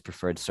not his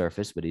preferred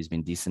surface, but he's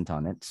been decent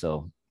on it.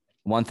 So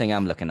one thing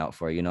I'm looking out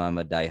for, you know, I'm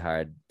a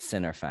diehard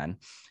Sinner fan,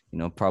 you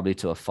know, probably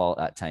to a fault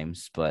at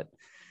times, but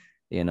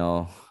you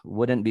know,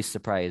 wouldn't be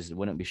surprised,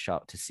 wouldn't be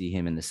shocked to see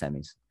him in the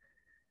semis.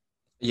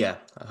 Yeah,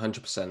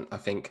 100%. I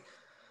think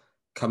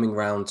coming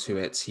round to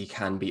it, he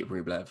can beat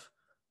Rublev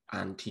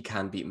and he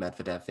can beat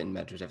Medvedev in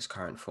Medvedev's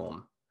current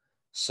form.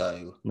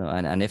 So, No,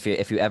 and if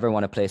you ever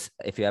want to place,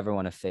 if you ever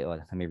want to face, well,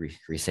 let me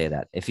re-say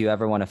that. If you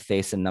ever want to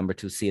face a number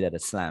 2 seed at a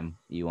slam,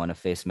 you want to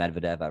face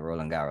Medvedev at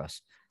Roland Garros.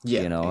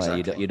 yeah, You know,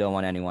 exactly. you don't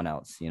want anyone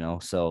else. You know,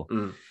 so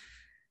Mm.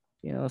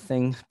 you know,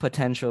 thing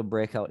potential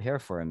breakout here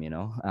for him. I mean,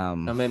 You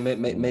know,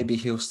 maybe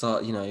he'll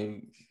start, you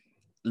know,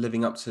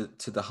 living up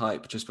to the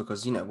hype just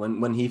because, you know,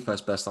 when he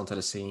first burst onto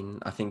the scene,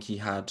 I think he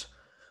had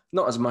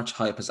not as much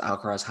hype as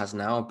Alcaraz has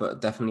now,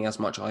 but definitely as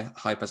much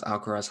hype as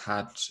Alcaraz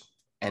had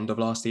end of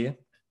last year.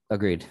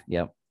 agreed.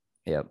 Yep,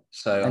 yep.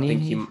 So I And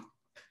think he's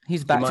he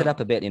backed it might. up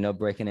a bit. You know,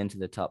 breaking into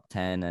the top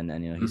 10,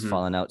 and you know he's Mhm.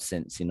 fallen out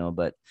since. You know,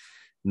 but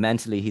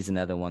mentally he's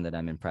another one that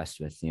I'm impressed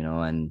with. You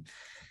know, and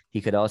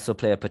he could also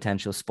play a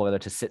potential spoiler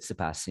to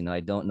Tsitsipas. You know, I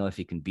don't know if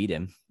he can beat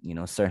him. You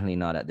know, certainly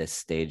not at this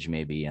stage,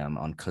 maybe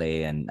on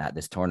clay and at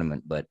this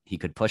tournament, but he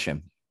could push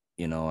him.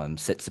 You know,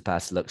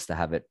 Tsitsipas looks to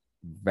have it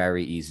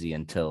very easy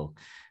until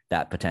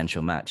that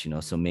potential match. You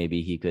know, so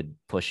maybe he could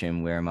push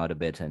him, wear him out a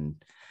bit,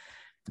 and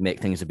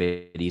make things a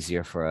bit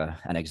easier for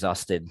an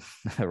exhausted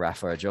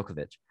Rafa or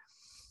Djokovic.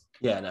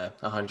 Yeah, no,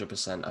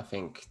 100%. I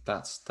think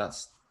that's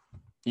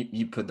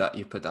you put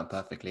that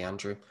perfectly,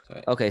 Andrew.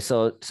 So, Okay,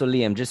 so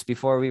Liam, just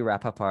before we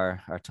wrap up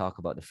our talk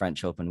about the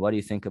French Open, what do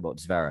you think about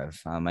Zverev?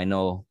 I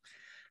know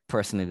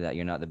personally that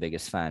you're not the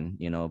biggest fan,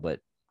 you know, but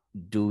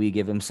do we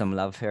give him some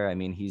love here? I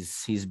mean,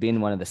 he's been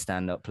one of the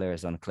standout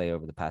players on clay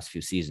over the past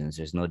few seasons.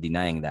 There's no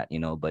denying that, you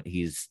know, but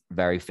he's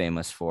very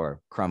famous for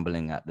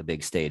crumbling at the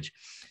big stage.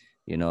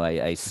 You know,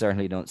 I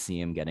certainly don't see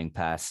him getting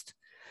past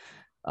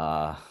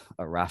uh,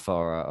 a Rafa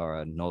or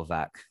a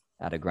Novak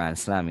at a Grand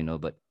Slam, you know,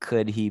 but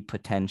could he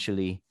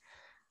potentially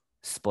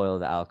spoil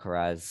the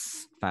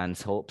Alcaraz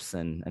fans' hopes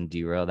and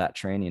derail that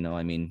train.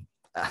 I mean,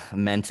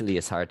 mentally,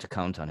 it's hard to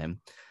count on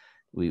him.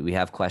 We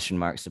have question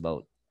marks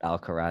about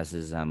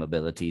Alcaraz's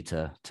ability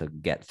to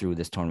get through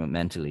this tournament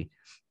mentally,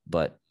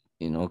 but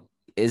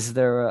is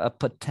there a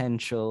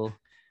potential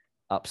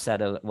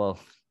upset? Well,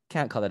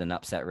 can't call it an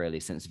upset really,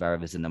 since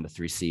Zverev is the number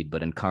 3 seed,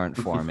 but in current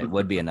form, it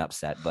would be an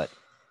upset. But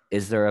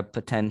is there a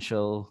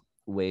potential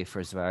way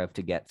for Zverev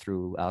to get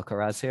through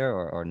Alcaraz here,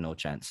 or no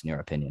chance in your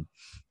opinion?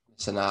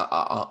 So now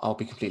I'll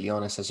be completely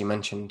honest. As you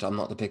mentioned, I'm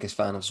not the biggest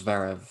fan of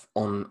Zverev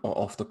on or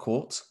off the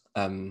court.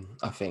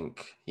 I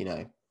think,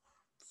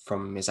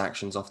 from his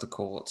actions off the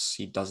courts,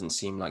 he doesn't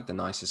seem like the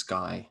nicest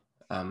guy.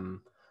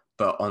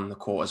 But on the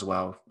court as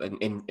well,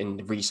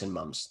 in recent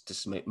months,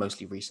 just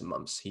mostly recent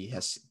months, he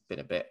has been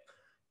a bit,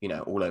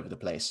 all over the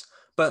place.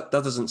 But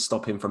that doesn't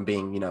stop him from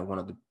being, one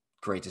of the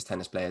greatest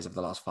tennis players of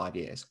the last 5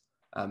 years.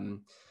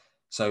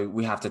 So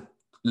we have to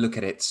look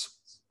at it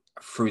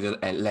through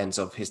the lens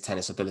of his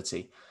tennis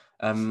ability.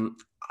 Um,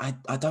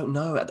 I don't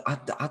know.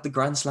 At the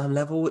Grand Slam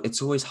level,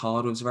 it's always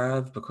hard with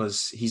Zverev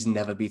because he's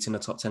never beaten a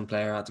top 10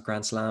 player at the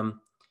Grand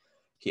Slam.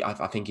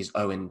 I think he's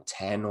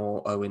 0-10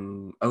 or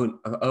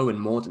 0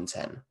 more than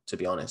 10, to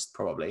be honest,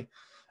 probably.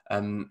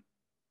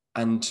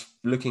 And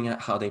looking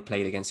at how they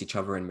played against each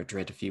other in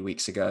Madrid a few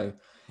weeks ago,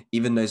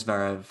 even though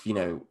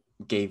Zverev,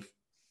 gave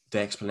the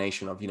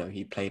explanation of,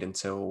 he played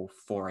until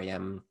 4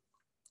 a.m.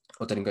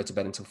 or didn't go to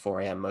bed until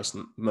 4 a.m.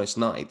 most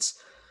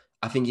nights.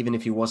 I think even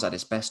if he was at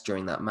his best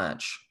during that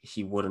match,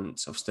 he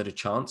wouldn't have stood a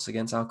chance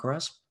against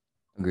Alcaraz.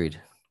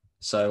 Agreed.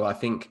 So I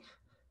think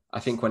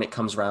when it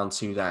comes around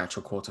to the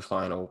actual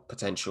quarterfinal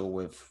potential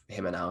with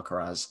him and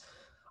Alcaraz,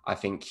 I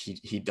think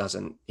he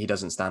doesn't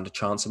stand a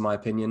chance in my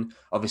opinion.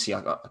 Obviously,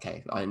 let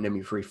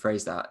me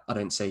rephrase that. I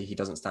don't say he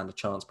doesn't stand a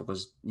chance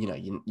because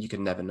you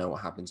can never know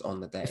what happens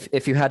on the If, day.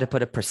 if you had to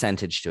put a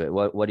percentage to it,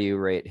 what do you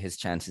rate his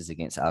chances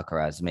against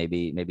Alcaraz?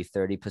 Maybe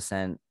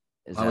 30%.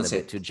 Is I that would a bit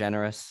say too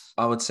generous?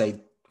 I would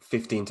say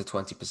 15 to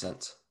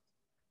 20%.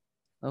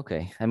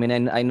 Okay. I mean,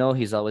 and I know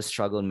he's always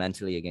struggled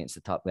mentally against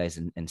the top guys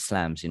in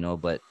slams,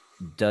 but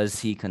does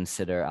he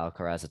consider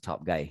Alcaraz a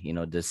top guy?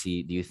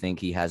 Do you think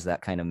he has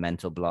that kind of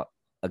mental block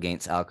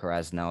against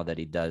Alcaraz now that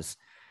he does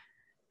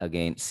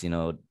against,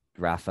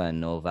 Rafa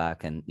and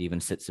Novak and even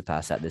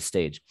Tsitsipas at this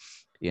stage?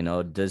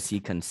 Does he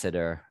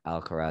consider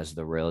Alcaraz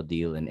the real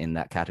deal in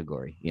that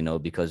category?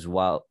 Because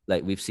while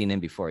like we've seen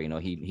him before,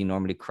 he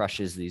normally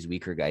crushes these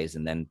weaker guys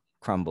and then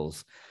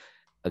crumbles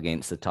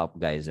against the top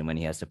guys and when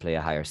he has to play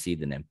a higher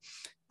seed than him,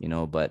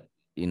 but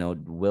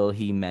will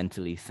he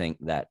mentally think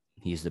that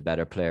he's the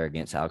better player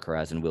against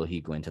Alcaraz and will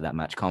he go into that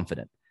match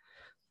confident?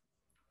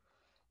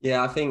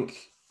 Yeah, I think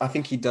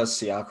he does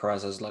see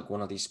Alcaraz as like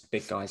one of these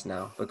big guys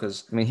now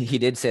because I mean, he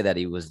did say that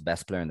he was the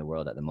best player in the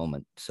world at the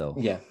moment. So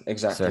yeah,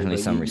 exactly. certainly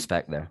But some you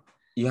respect there.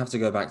 you have to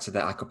go back to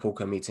the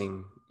Acapulco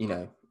meeting,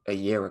 a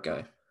year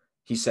ago.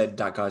 He said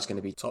that guy's going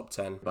to be top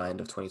 10 by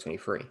end of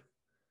 2023.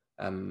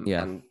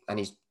 Yeah. And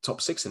he's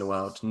top 6 in the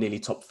world, nearly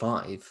top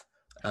 5,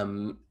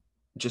 um,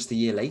 just a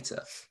year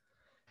later. Yeah.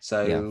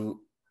 So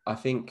I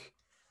think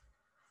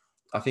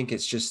I think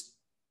it's just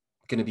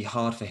going to be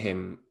hard for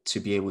him to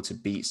be able to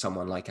beat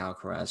someone like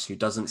Alcaraz, who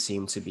doesn't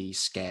seem to be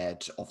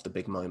scared of the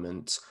big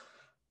moment.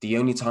 The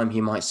only time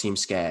he might seem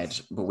scared,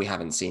 but we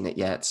haven't seen it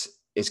yet,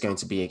 is going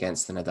to be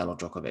against the Nadal or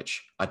Djokovic.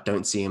 I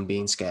don't see him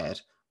being scared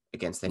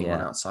against anyone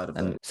Yeah. outside of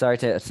those. And sorry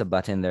to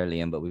butt in there,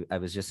 Liam, but I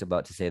was just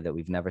about to say that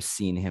we've never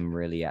seen him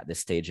really at this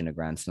stage in a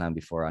Grand Slam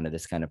before under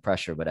this kind of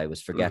pressure. But I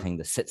was Mm, forgetting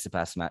the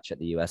Tsitsipas match at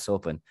the US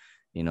Open,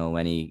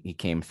 when he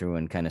came through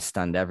and kind of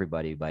stunned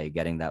everybody by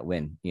getting that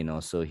win,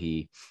 so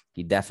he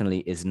definitely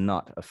is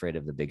not afraid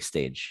of the big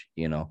stage.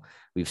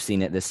 We've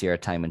seen it this year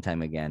time and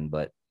time again,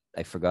 but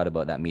I forgot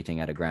about that meeting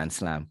at a Grand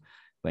Slam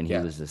when he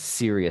yeah. was a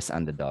serious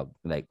underdog.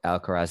 Like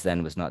Alcaraz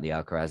then was not the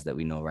Alcaraz that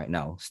we know right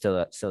now. Still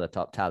a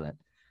top talent,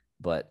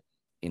 but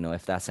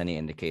if that's any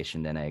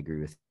indication, then I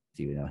agree with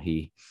you.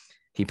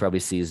 He probably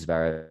sees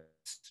Zverev.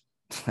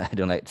 I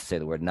don't like to say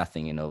the word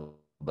nothing,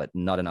 but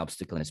not an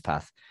obstacle in his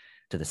path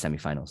to the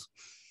semifinals.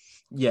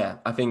 Yeah,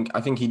 I think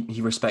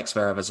he respects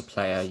Zverev as a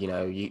player.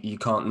 You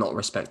can't not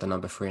respect the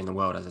number 3 in the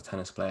world as a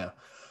tennis player.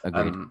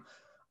 Agreed. Um,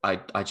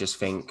 I just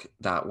think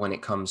that when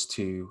it comes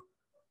to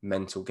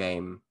mental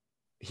game,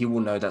 he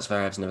will know that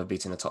Zverev's never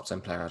beaten a top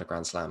 10 player at a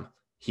Grand Slam.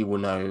 He will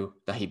know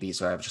that he beat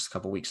Zverev just a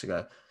couple of weeks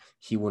ago.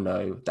 He will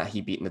know that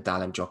he beat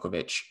Nadal and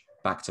Djokovic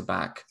back to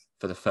back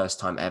for the first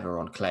time ever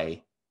on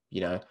clay.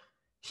 You know,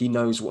 he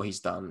knows what he's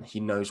done. He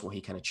knows what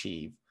he can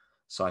achieve.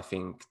 So I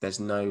think there's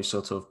no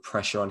sort of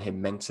pressure on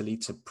him mentally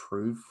to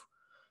prove.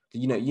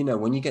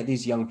 When you get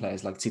these young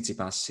players like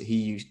Tsitsipas,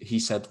 he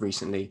said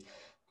recently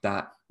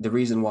that the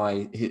reason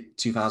why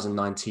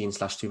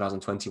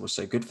 2019/2020 was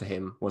so good for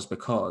him was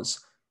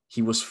because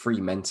he was free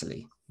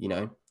mentally.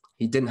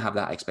 He didn't have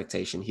that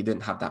expectation. He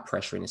didn't have that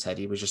pressure in his head.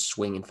 He was just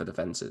swinging for the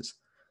fences.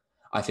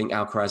 I think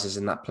Alcaraz is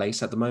in that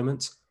place at the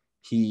moment.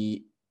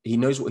 He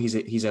knows what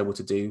he's able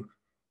to do,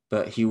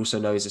 but he also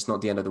knows it's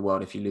not the end of the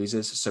world if he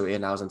loses. So it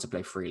allows him to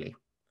play freely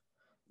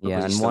Yeah,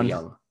 because he's and still one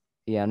young.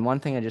 Yeah, and one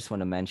thing I just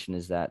want to mention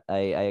is that I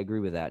agree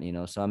with that,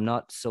 so I'm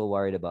not so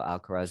worried about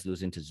Alcaraz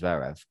losing to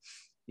Zverev,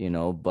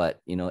 but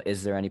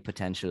is there any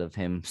potential of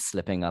him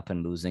slipping up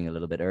and losing a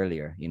little bit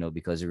earlier,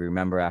 because you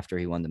remember after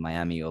he won the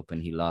Miami Open,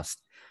 he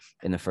lost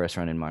in the first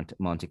round in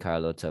Monte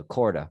Carlo to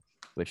Corda,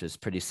 which was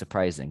pretty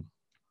surprising,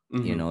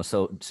 Hmm.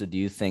 so do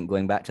you think,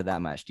 going back to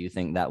that match, do you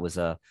think that was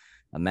a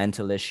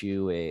mental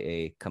issue,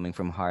 a coming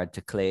from hard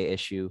to clay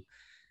issue,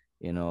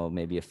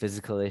 maybe a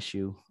physical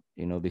issue,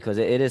 because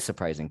it is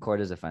surprising.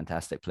 Cord is a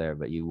fantastic player,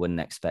 but you wouldn't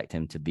expect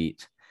him to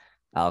beat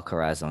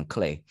Alcaraz on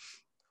clay,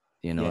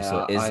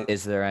 So Yeah,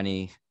 is there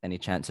any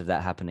chance of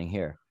that happening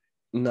here?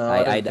 no, I I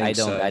I, don't I think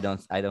don't so. I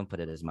don't I don't put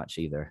it as much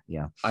either.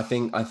 Yeah, I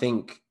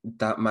think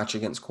that match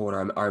against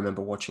Corner, I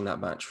remember watching that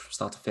match from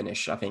start to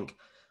finish. I think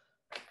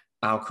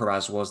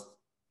Alcaraz was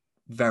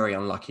very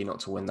unlucky not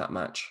to win that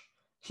match.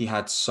 He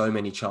had so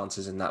many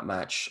chances in that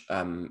match,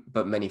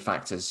 but many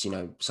factors,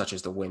 such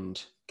as the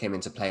wind, came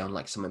into play on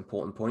like some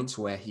important points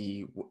where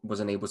he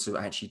wasn't able to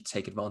actually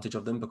take advantage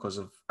of them because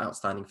of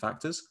outstanding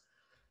factors.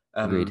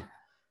 agreed.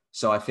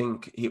 So I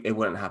think it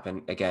wouldn't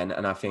happen again,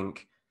 and I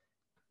think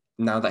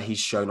now that he's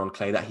shown on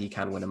clay that he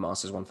can win a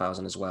Masters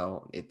 1000 as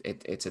well,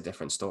 it's a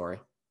different story.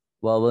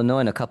 Well, we'll know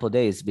in a couple of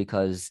days,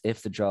 because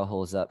if the draw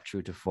holds up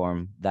true to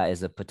form, that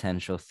is a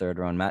potential third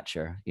round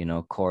matcher.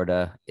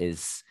 Corda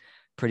is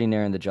pretty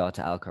near in the draw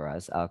to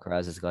Alcaraz.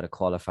 Alcaraz has got a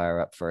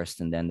qualifier up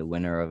first, and then the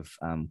winner of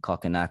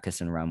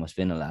Kokkinakis and Ramos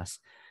Vinolas.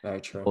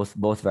 Very true.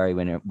 Both very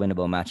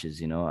winnable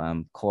matches.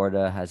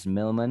 Corda has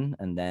Millman,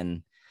 and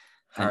then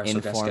an Harris or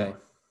inform. Gasquet.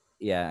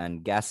 Yeah,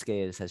 and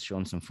Gasquet has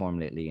shown some form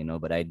lately,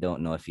 but I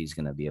don't know if he's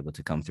going to be able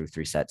to come through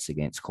 3 sets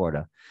against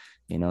Corda.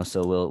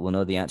 So we'll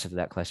know the answer to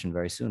that question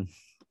very soon.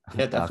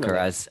 Yeah, definitely.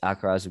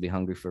 Alcaraz would be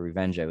hungry for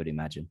revenge, I would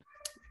imagine.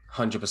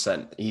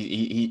 100%.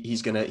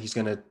 He's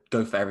gonna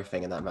go for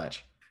everything in that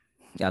match.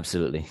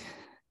 Absolutely.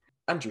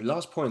 Andrew,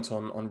 last point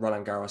on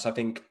Roland Garros. I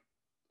think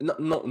not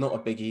a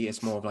biggie.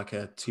 It's more of like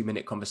a 2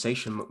 minute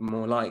conversation,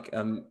 more like.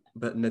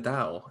 But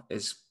Nadal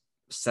is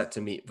set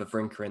to meet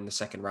Wawrinka in the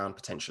second round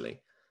potentially.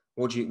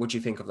 What do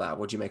you think of that?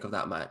 What do you make of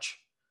that match?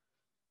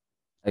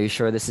 Are you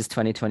sure this is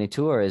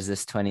 2022 or is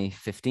this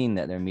 2015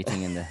 that they're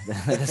meeting in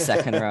the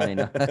second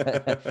round?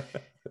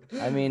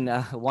 I mean,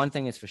 one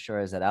thing is for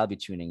sure is that I'll be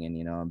tuning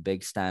in. I'm a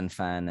big Stan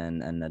fan,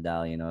 and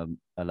Nadal.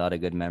 A lot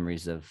of good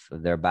memories of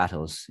their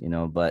battles.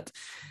 But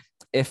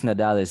if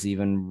Nadal is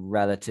even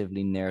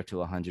relatively near to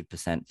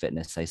 100%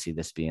 fitness, I see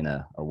this being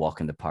a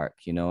walk in the park.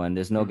 And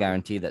there's no Hmm.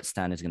 guarantee that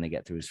Stan is going to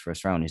get through his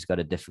first round. He's got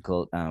a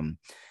difficult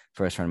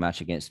first round match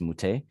against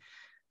Mute,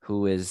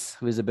 who is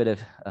a bit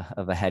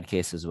of a head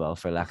case as well,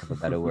 for lack of a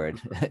better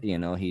word.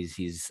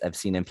 He's I've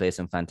seen him play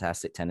some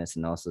fantastic tennis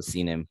and also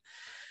seen him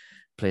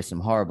play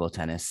some horrible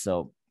tennis.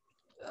 So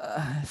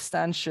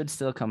Stan should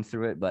still come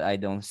through it, but I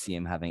don't see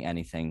him having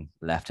anything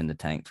left in the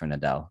tank for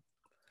Nadal,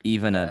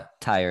 even a Yeah.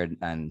 tired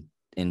and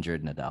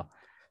injured Nadal.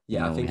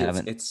 Yeah, I We think it's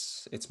haven't.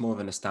 it's it's more of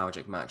a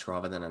nostalgic match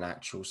rather than an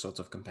actual sort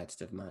of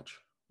competitive match.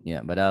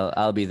 Yeah, but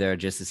I'll be there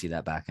just to see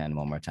that backhand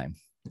one more time.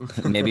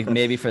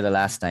 maybe for the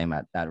last time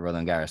at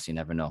Roland Garros. You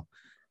never know.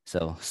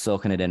 So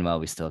soaking it in while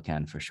we still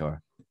can, for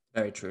sure.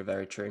 Very true,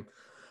 very true.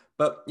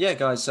 But yeah,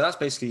 guys, so that's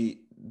basically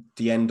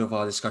the end of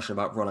our discussion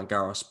about Roland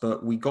Garros.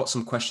 But we got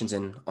some questions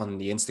in on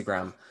the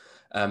Instagram.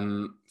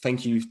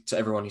 Thank you to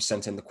everyone who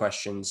sent in the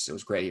questions. It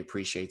was greatly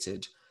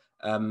appreciated.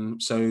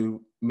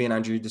 So me and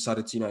Andrew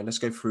decided to, let's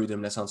go through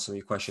them. Let's answer some of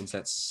your questions.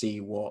 Let's see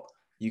what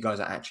you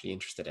guys are actually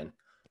interested in.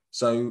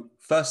 So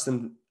first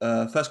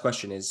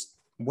question is,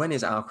 when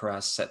is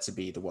Alcaraz set to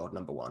be the world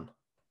number one?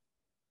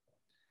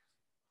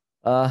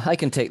 I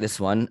can take this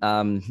one.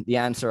 The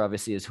answer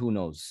obviously is who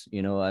knows.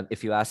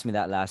 If you asked me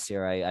that last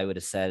year, I would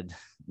have said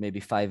maybe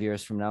 5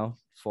 years from now,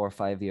 4 or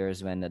 5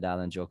 years, when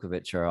Nadal and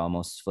Djokovic are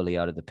almost fully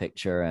out of the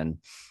picture and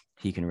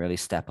he can really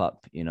step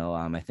up.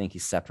 I think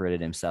he's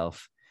separated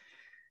himself,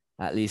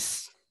 at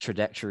least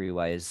trajectory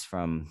wise,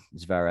 from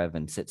Zverev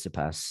and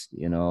Tsitsipas.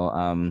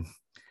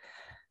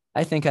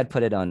 I think I'd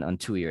put it on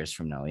 2 years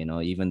from now.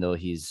 Even though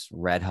he's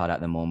red hot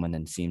at the moment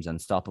and seems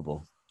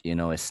unstoppable.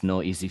 It's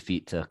no easy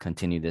feat to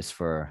continue this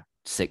for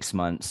 6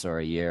 months or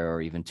a year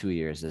or even 2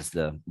 years, as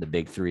the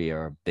big three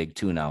or big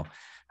two now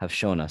have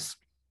shown us.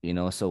 So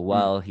Mm.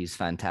 while he's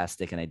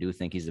fantastic, and I do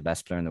think he's the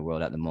best player in the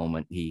world at the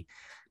moment, he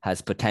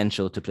has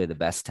potential to play the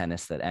best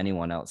tennis that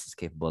anyone else is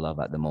capable of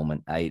at the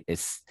moment.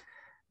 It's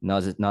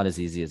not as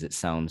easy as it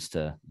sounds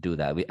to do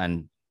that.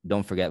 And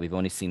don't forget, we've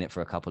only seen it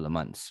for a couple of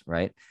months,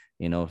 right?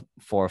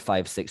 4,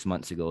 5, 6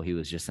 months ago, he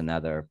was just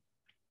another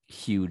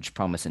huge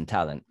promising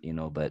talent,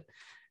 but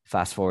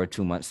fast forward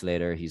 2 months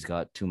later, he's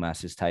got 2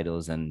 Masters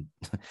titles and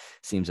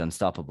seems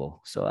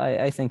unstoppable. So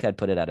I think I'd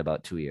put it at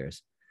about 2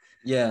 years.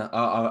 Yeah,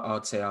 I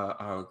would say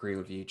I agree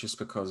with you just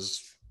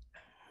because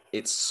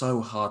it's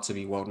so hard to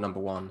be world number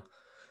one.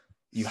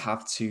 You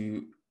have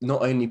to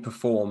not only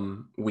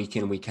perform week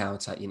in, week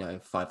out at,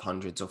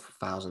 500s or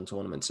 1,000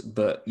 tournaments,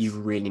 but you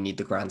really need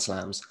the Grand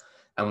Slams.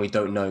 And we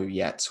don't know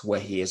yet where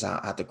he is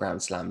at the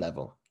Grand Slam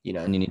level.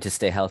 And you need to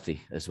stay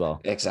healthy as well.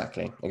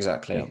 Exactly, Yeah.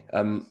 exactly.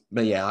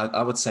 But yeah,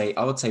 I would say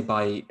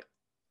by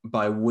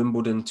by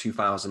Wimbledon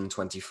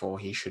 2024,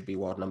 he should be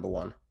world number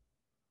one.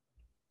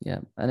 Yeah.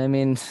 And I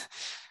mean,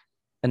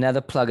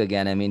 another plug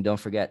again. I mean, don't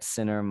forget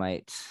Sinner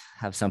might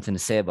have something to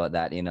say about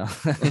that.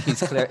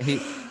 He's clear.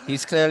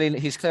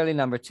 He's clearly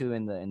number two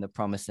in the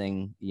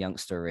promising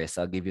youngster race.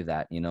 I'll give you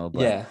that.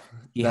 But Yeah,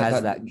 he that has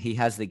that that. He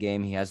has the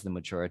game. He has the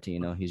maturity.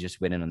 He's just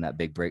waiting on that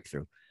big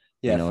breakthrough.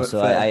 yeah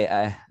So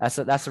I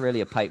that's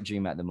really a pipe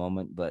dream at the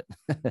moment. But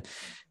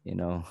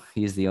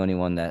he's the only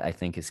one that I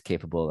think is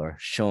capable or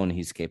shown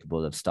he's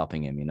capable of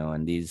stopping him.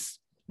 And these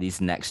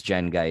next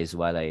gen guys,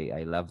 while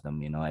I love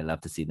them, I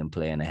love to see them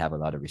play and I have a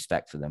lot of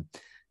respect for them.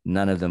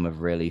 None of them have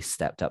really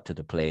stepped up to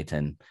the plate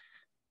and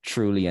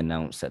truly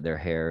announced that they're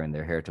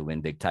here to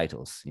win big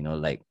titles,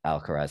 like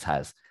Alcaraz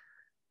has.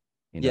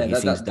 yeah He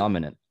that seems that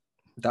dominant.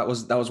 that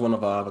was one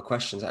of our other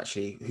questions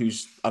actually.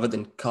 Who's other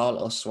than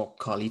Carlos or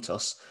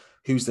Carlitos?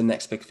 Who's the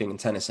next big thing in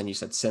tennis? And you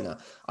said Sinner.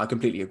 I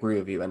completely agree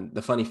with you. And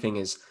the funny thing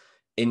is,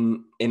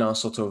 in our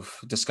sort of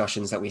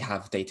discussions that we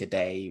have day to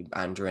day,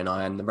 Andrew and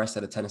I and the rest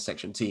of the tennis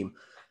section team,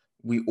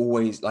 we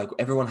always like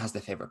everyone has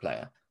their favorite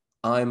player.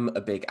 I'm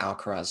a big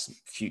Alcaraz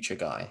future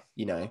guy.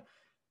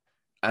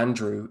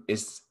 Andrew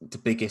is the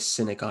biggest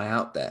Sinner guy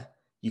out there.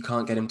 You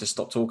can't get him to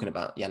stop talking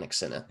about Yannick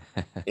Sinner.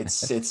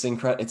 It's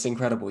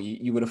incredible.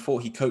 You would have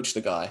thought he coached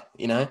the guy.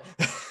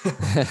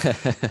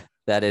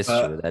 That is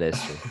true. But That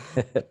is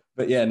true.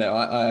 but yeah, no,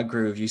 I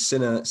agree with you.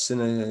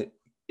 Sinner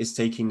is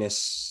taking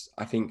this,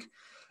 I think,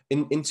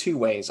 in two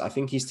ways. I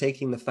think he's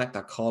taking the fact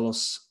that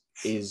Carlos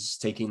is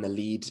taking the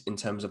lead in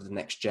terms of the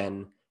next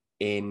gen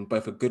in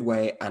both a good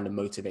way and a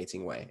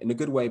motivating way. In a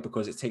good way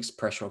because it takes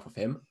pressure off of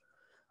him.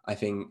 I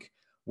think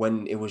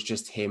when it was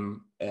just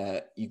him,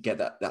 you get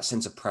that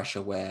sense of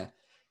pressure where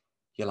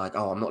you're like,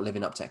 oh, I'm not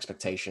living up to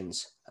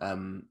expectations.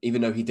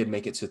 Even though he did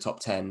make it to the top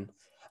 10,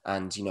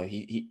 and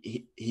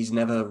he's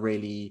never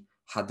really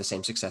had the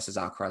same success as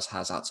Alcaraz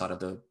has outside of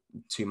the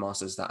two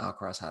masters that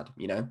Alcaraz had,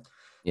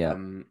 Yeah.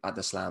 at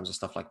the slams and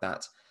stuff like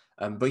that.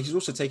 But he's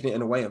also taken it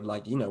in a way of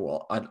like, you know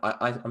what,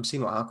 I'm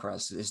seeing what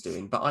Alcaraz is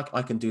doing, but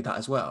I can do that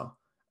as well.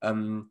 He's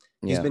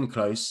Yeah. been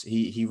close.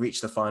 He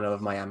reached the final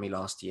of Miami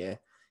last year.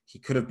 He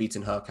could have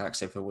beaten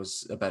Hercax if it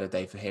was a better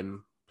day for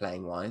him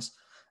playing wise.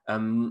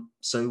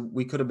 So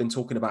we could have been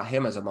talking about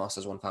him as a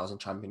Masters 1000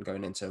 champion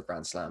going into a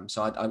Grand Slam.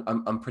 So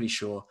I'm pretty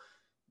sure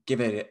give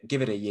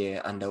it a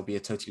year and there'll be a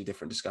totally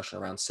different discussion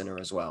around Sinner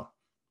as well.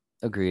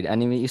 Agreed.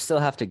 And I mean, you still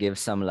have to give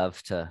some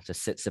love to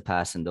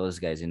Tsitsipas and those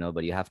guys,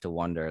 but you have to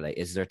wonder, like,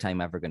 is their time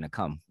ever going to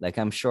come? Like,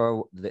 I'm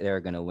sure they're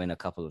going to win a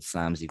couple of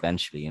slams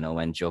eventually,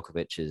 when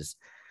Djokovic is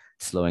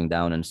slowing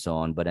down and so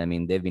on. But I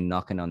mean, they've been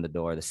knocking on the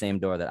door, the same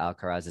door that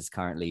Alcaraz is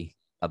currently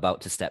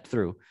about to step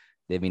through.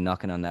 They've been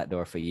knocking on that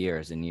door for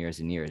years and years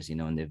and years,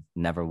 and they've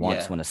never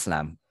once Yeah, won a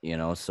slam.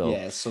 So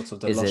yeah, it's sort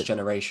of the is lost it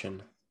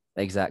generation.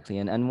 exactly?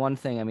 And one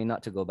thing, I mean,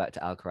 not to go back to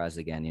Alcaraz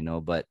again,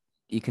 but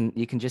you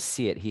can just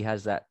see it. He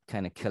has that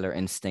kind of killer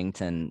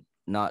instinct, and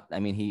not. I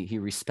mean, he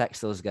respects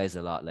those guys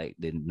a lot, like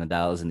the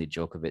Nadals and the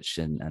Djokovic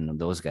and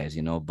those guys,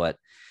 But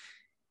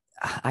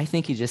I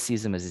think he just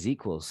sees them as his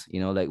equals.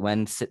 Like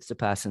when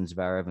Tsitsipas and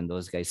Zverev and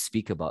those guys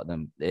speak about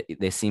them,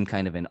 they seem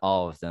kind of in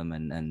awe of them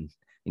and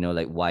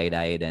like wide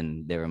eyed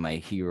and they were my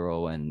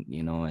hero and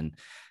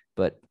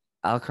but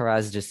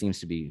Alcaraz just seems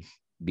to be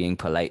being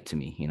polite to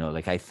me.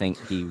 Like I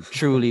think he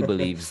truly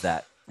believes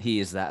that he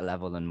is that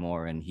level and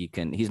more, and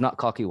he's not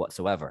cocky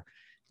whatsoever.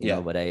 Yeah,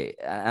 But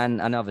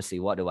and obviously,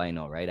 what do I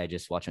know, right? I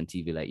just watch on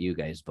TV like you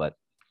guys, but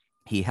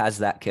he has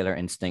that killer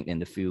instinct in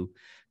the few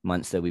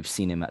months that we've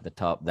seen him at the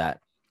top that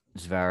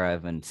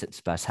Zverev and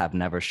Tsitsipas have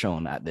never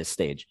shown at this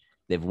stage.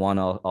 They've won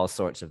all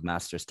sorts of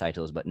Masters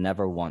titles, but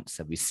never once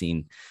have we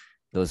seen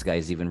those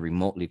guys even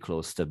remotely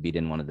close to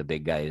beating one of the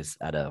big guys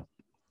at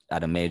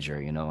a major,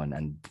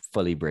 and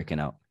fully breaking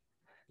out.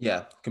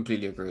 yeah,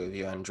 completely agree with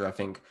you, Andrew. I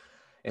think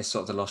it's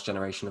sort of the lost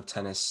generation of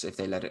tennis if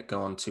they let it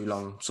go on too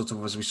long. Sort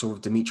of as we saw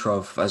with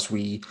Dimitrov, as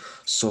we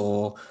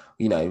saw,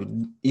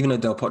 even though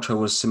Del Potro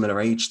was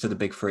similar age to the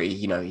big three,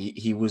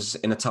 he was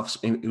in a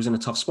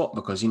tough spot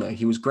because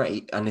he was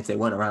great, and if they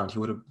weren't around, he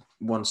would have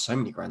won so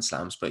many Grand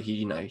Slams, but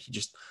he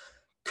just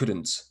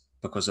couldn't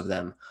because of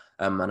them.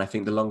 And I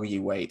think the longer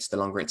you wait, the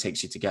longer it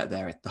takes you to get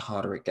there, the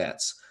harder it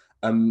gets.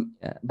 Yeah.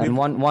 And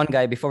With one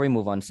guy before we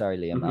move on, sorry,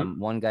 Liam. Mhm.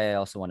 One guy I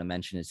also want to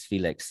mention is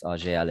Felix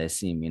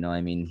Auger-Aliassime.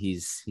 I mean,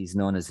 he's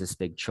known as this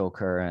big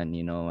choker,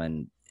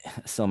 and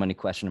so many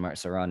question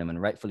marks around him, and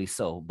rightfully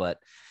so. But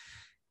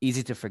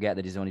easy to forget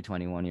that he's only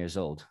 21 years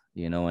old,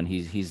 and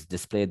he's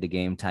displayed the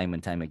game time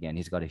and time again.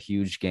 He's got a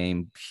huge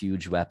game,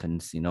 huge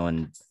weapons,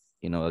 and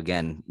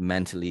again,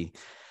 mentally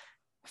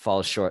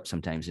falls short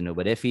sometimes,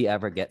 but if he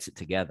ever gets it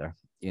together,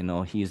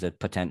 he's a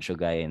potential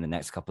guy in the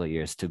next couple of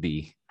years to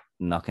be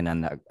knocking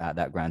on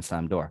that Grand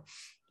Slam door.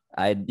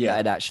 Yeah.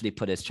 I'd actually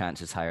put his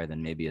chances higher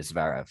than maybe a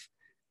Zverev.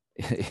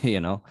 you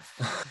know,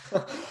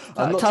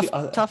 I'm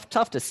not too.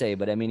 tough to say,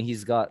 but I mean,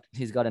 he's got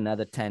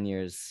another 10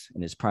 years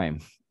in his prime,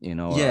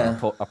 or Yeah,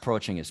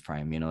 approaching his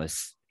prime.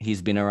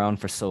 He's been around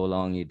for so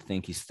long, you'd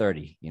think he's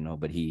 30,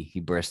 but he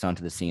burst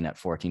onto the scene at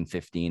 14,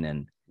 15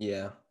 and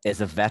yeah.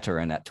 is a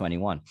veteran at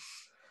 21.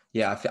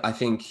 Yeah, I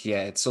think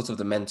yeah, it's sort of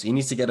the mental. He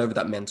needs to get over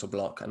that mental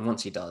block, and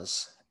once he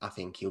does, I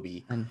think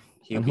And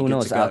he'll and be who good to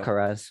knows, go.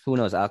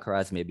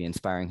 Alcaraz may be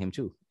inspiring him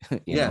too, you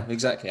Yeah, know.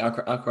 exactly.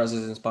 Alcaraz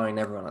is inspiring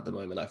everyone at the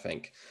moment, I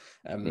think.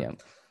 Yeah. Um,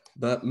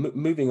 but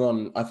moving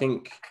on, I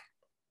think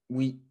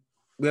we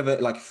we have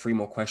like three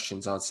more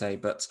questions, I'd say.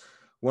 But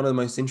one of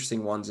the most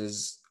interesting ones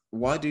is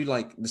why do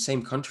like the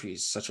same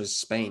countries such as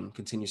Spain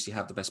continuously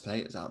have the best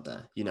players out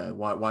there? You know,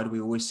 why do we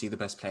always see the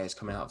best players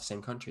coming out of the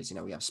same countries? You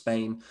know, we have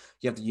Spain,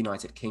 you have the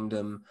United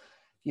Kingdom,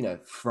 you know,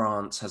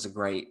 France has a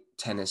great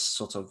tennis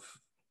sort of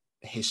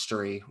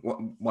history.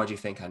 Why do you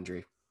think,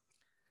 Andrew?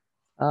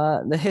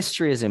 The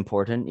history is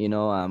important, you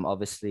know.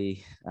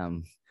 Obviously,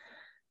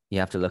 you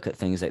have to look at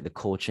things like the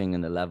coaching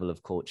and the level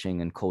of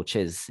coaching and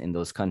coaches in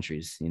those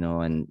countries, you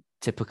know. And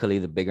typically,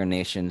 the bigger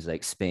nations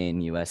like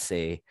Spain,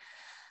 USA,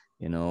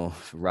 you know,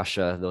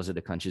 Russia, those are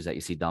the countries that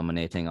you see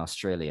dominating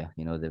Australia.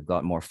 You know, they've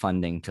got more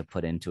funding to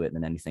put into it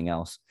than anything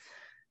else.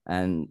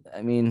 And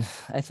I mean,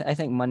 I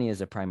think money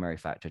is a primary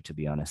factor, to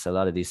be honest. A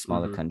lot of these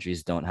smaller Hmm.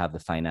 countries don't have the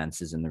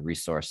finances and the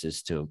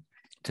resources to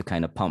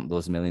kind of pump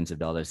those millions of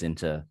dollars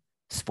into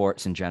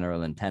sports in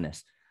general and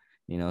tennis.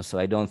 You know, so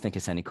I don't think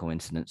it's any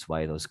coincidence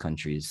why those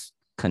countries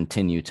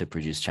continue to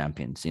produce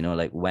champions. You know,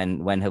 like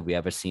when have we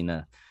ever seen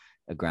a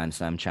Grand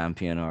Slam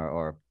champion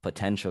or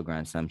potential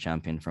Grand Slam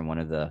champion from one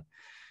of the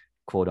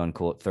quote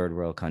unquote third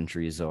world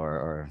countries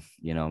or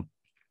you know,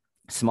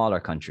 smaller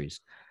countries?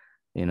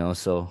 You know,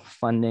 so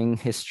funding,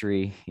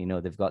 history, you know,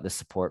 they've got the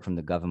support from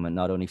the government,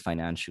 not only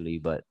financially,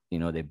 but you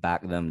know, they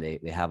back them. They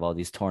have all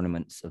these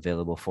tournaments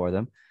available for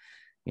them.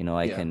 You know,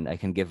 Yeah. I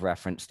can give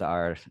reference to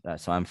our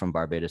so I'm from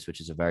Barbados,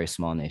 which is a very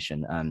small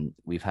nation, and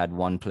we've had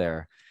one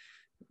player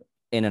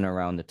in and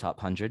around the top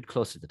 100,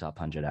 close to the top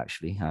 100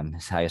 actually.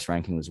 His highest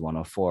ranking was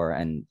 104,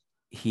 and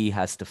he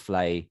has to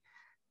fly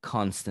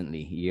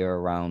constantly year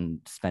round,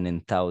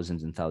 spending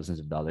thousands and thousands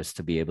of dollars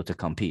to be able to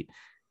compete.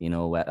 You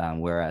know,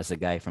 whereas a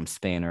guy from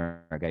Spain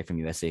or a guy from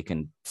USA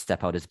can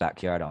step out his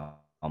backyard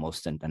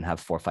almost and have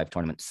 4 or 5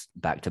 tournaments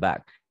back to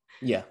back.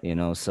 Yeah. You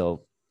know,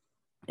 so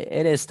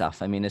it is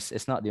tough. I mean,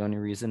 it's not the only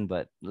reason,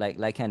 but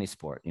like any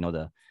sport, you know,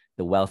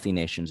 the wealthy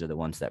nations are the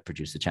ones that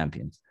produce the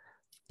champions.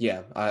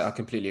 Yeah, I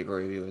completely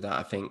agree with you with that.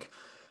 I think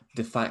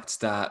the fact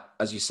that,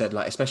 as you said,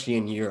 like especially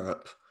in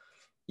Europe,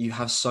 you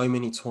have so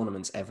many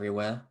tournaments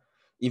everywhere,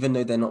 even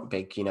though they're not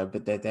big, you know,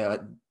 but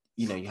they're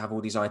you know, you have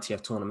all these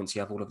ITF tournaments,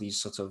 you have all of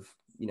these sort of,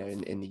 you know,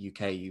 in the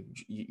UK,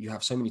 you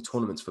have so many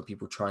tournaments for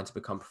people trying to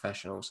become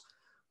professionals,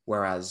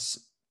 whereas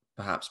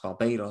perhaps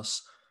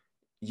Barbados,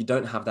 you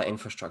don't have that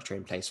infrastructure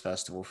in place,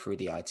 first of all, through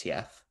the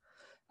ITF.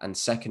 And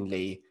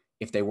secondly,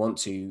 if they want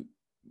to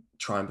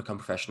try and become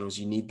professionals,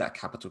 you need that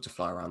capital to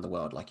fly around the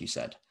world, like you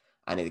said,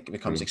 and it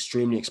becomes Agreed.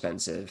 extremely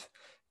expensive,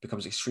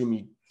 becomes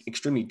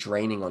extremely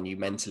draining on you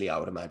mentally, I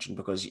would imagine,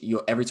 because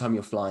you're every time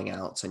you're flying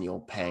out and you're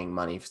paying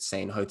money for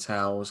staying in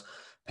hotels,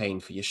 paying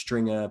for your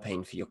stringer,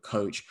 paying for your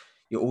coach,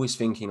 you're always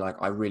thinking like,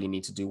 I really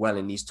need to do well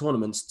in these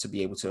tournaments to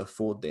be able to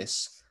afford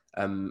this.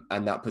 And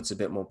that puts a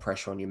bit more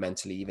pressure on you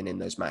mentally, even in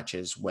those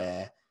matches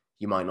where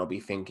you might not be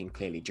thinking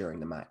clearly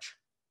during the match.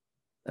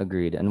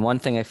 Agreed. And one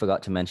thing I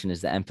forgot to mention is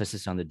the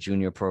emphasis on the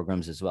junior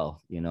programs as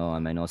well. You know, I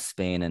know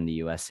Spain and the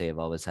USA have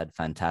always had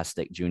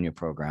fantastic junior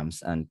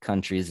programs, and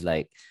countries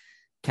like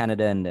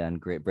Canada and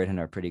Great Britain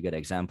are pretty good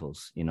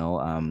examples. You know,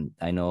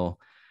 I know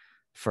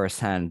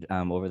firsthand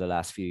over the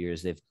last few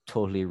years, they've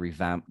totally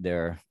revamped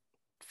their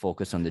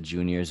focus on the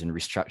juniors and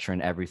restructuring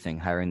everything,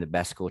 hiring the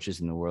best coaches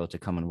in the world to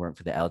come and work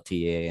for the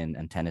LTA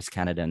and Tennis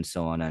Canada and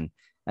so on. And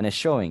it's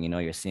showing, you know,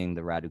 you're seeing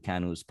the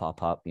Raducanus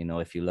pop up. You know,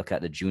 if you look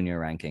at the junior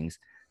rankings,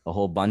 a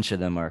whole bunch of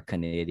them are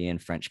Canadian,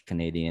 French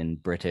Canadian,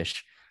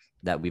 British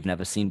that we've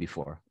never seen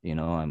before. You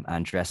know,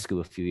 Andrescu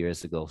a few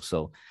years ago.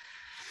 So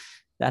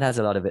that has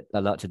a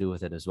lot to do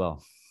with it as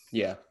well.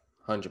 Yeah,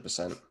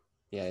 100%.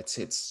 Yeah,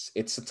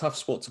 it's a tough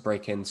sport to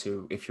break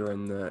into if you're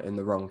in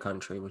the wrong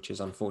country, which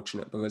is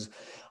unfortunate because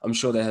I'm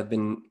sure there have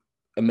been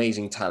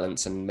amazing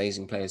talents and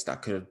amazing players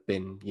that could have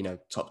been, you know,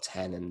 top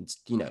 10 and,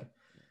 you know,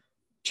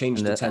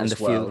 changed the And the tennis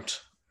few world.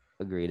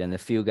 Agreed. And the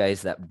few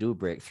guys that do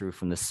break through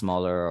from the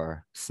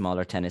smaller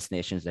tennis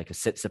nations like a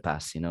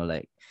Tsitsipas, you know,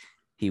 like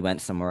he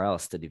went somewhere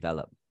else to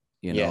develop,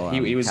 you Yeah,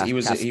 know, he Casper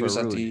was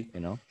at Ruud, the you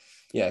know.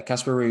 yeah,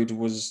 Casper Ruud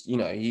was, you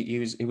know, he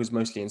was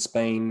mostly in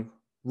Spain.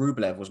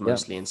 Rublev was Yeah.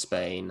 mostly in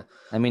Spain.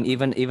 I mean,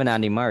 even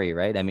Andy Murray,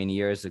 right? I mean,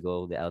 years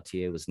ago, the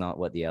LTA was not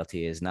what the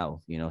LTA is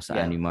now, you know. So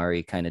Yeah. Andy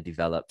Murray kind of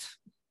developed,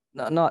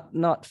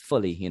 not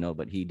fully, you know,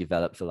 but he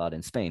developed a lot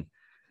in Spain,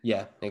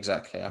 Yeah,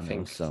 exactly. you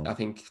know. I So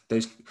think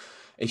those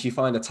if you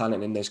find a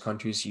talent in those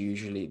countries,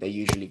 they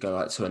usually go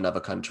out to another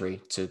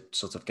country to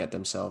sort of get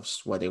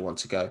themselves where they want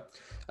to go.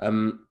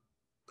 Um,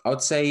 I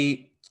would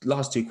say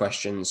last two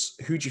questions.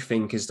 Who do you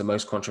think is the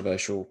most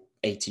controversial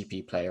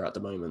ATP player at the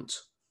moment?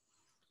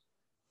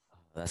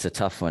 that's a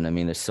tough one. I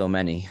mean, there's so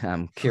many.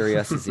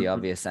 Curious is the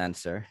obvious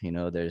answer. You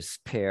know, there's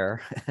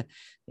Pair.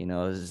 You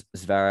know,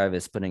 Zverev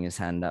is putting his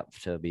hand up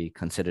to be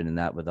considered in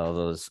that with all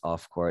those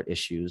off-court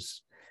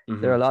issues.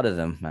 There are a Hmm. lot of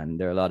them, man.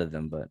 There are a lot of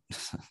them, but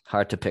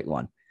hard to pick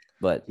one.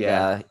 But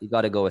Yeah, you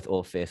got to go with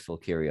Old Faithful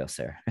Kyrgios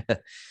there.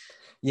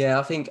 yeah.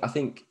 I think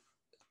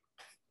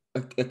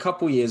a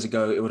couple years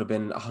ago it would have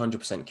been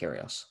 100%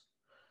 curious.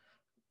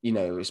 You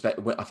know,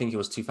 I think it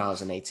was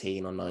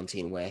 2018 or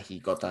 19 where he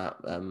got that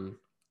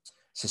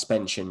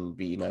suspension.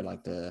 You know,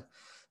 like the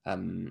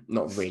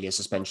not really a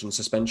suspension.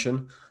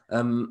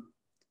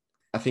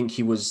 I think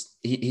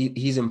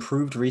he's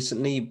improved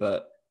recently,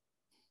 but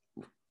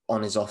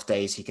on his off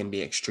days he can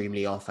be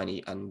extremely off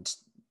and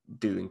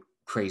doing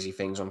crazy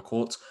things on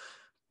court.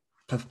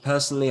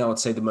 Personally, I would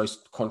say the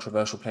most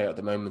controversial player at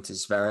the moment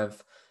is Zverev,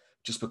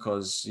 just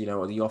because, you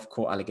know, the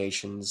off-court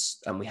allegations,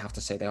 and we have to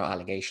say they are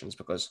allegations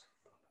because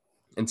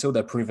until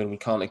they're proven, we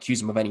can't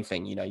accuse him of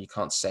anything. You know, you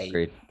can't say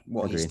Agreed.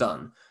 what he's Agreed.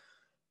 done.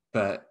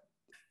 But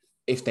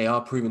if they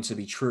are proven to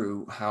be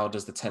true, how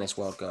does the tennis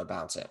world go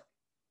about it?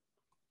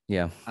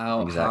 Yeah,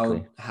 How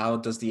exactly. how how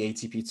does the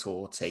ATP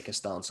tour take a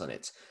stance on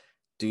it?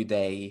 Do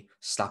they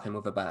slap him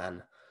with a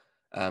ban?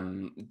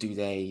 Do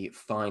they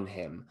fine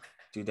him?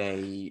 Do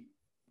they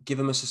give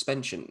him a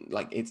suspension?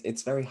 Like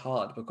it's very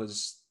hard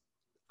because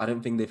I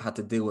don't think they've had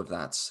to deal with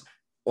that,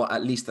 or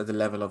at least at the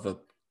level of a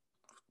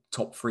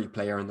top three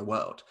player in the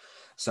world.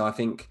 So I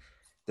think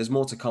there's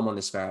more to come on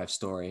this Zverev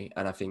story,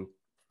 and I think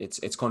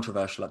it's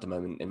controversial at the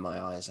moment in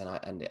my eyes,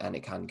 and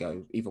it can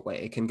go either way.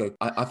 It can go.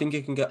 I think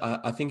it can go.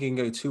 I think it can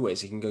go two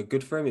ways. It can go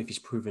good for him if he's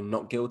proven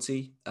not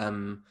guilty.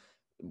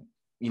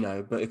 You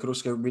know, but it could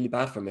also go really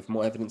bad for him if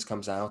more evidence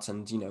comes out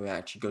and, you know, it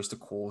actually goes to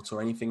court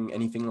or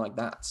anything like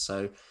that.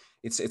 So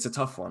it's a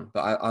tough one.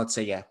 But I'd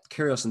say, yeah,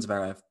 Kyrgios and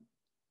Zverev,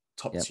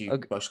 top Yeah. two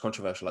most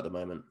controversial at the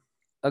moment.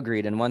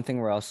 Agreed. And one thing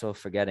we're also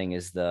forgetting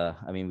is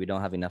I mean, we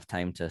don't have enough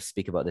time to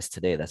speak about this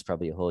today. That's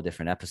probably a whole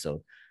different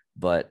episode.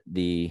 But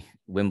the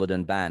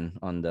Wimbledon ban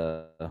on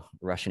the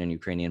Russian and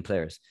Ukrainian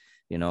players,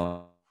 you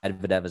know,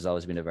 Medvedev has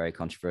always been a very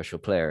controversial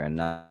player. And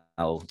now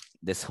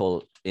this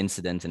whole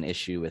incident and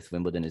issue with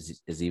Wimbledon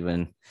is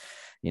even,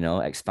 you know,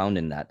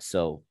 expounding that.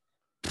 So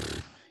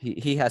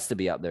he has to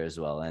be up there as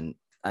well. And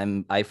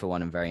for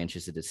one, am very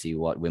interested to see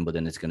what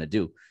Wimbledon is going to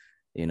do,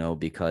 you know,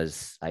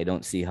 because I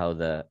don't see how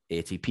the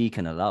ATP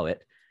can allow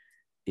it,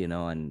 you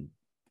know, and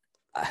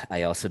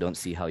I also don't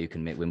see how you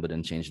can make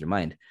Wimbledon change their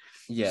mind.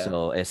 Yeah.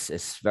 So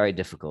it's very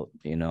difficult,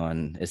 you know,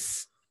 and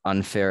it's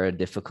unfair,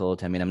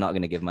 difficult. I mean, I'm not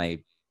going to give my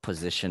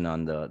position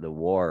on the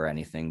war or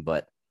anything,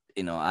 but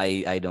you know,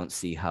 I don't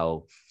see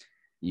how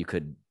you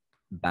could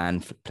ban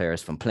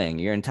players from playing.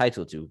 You're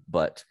entitled to,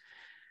 but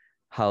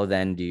how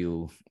then do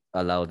you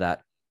allow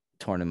that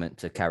tournament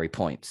to carry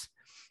points?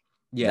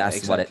 Yeah, That's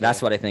exactly.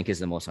 what I think is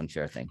the most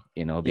unfair thing,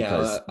 you know, Yeah.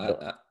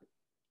 because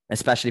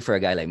especially for a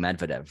guy like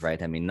Medvedev,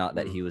 right? I mean, not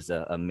that Mm, he was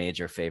a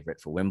major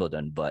favorite for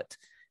Wimbledon, but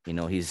you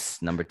know, he's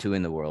number 2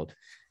 in the world.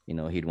 You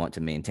know, he'd want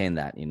to maintain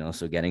that, you know,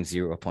 so getting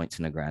 0 points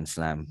in a Grand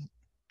Slam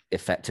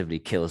effectively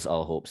kills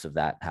all hopes of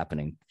that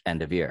happening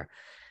end of year,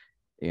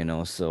 you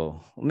know,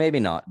 so maybe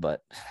not,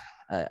 but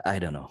I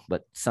don't know,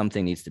 but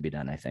something needs to be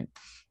done, I think.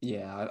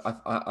 yeah,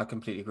 I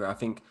completely agree. I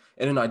think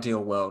in an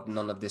ideal world,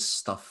 none of this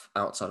stuff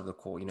outside of the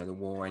court, you know, the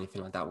war or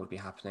anything like that would be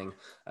happening.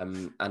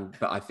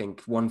 But I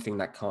think one thing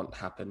that can't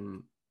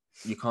happen,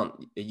 you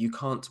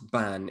can't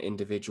ban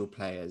individual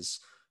players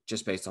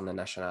just based on their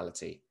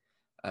nationality.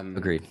 Um,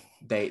 Agreed.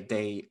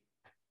 they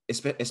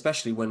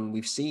especially when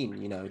we've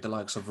seen, you know, the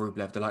likes of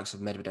Rublev, the likes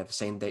of Medvedev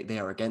saying they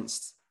are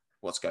against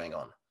what's going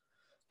on.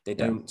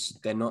 Yeah.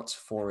 They're not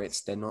for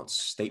it. They're not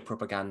state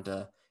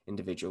propaganda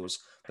individuals.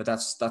 But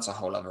that's a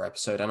whole other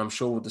episode, and I'm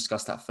sure we'll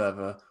discuss that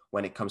further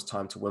when it comes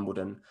time to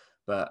Wimbledon.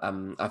 But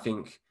I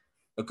think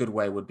a good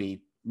way would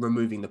be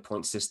removing the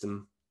point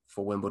system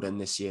for Wimbledon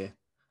this year.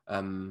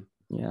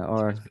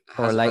 Yeah.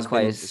 Has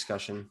been in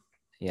discussion.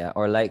 Yeah,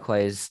 or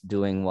likewise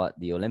doing what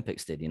the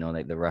Olympics did, you know,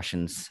 like the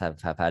Russians have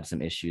had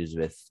some issues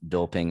with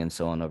doping and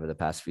so on over the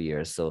past few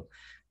years. So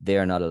they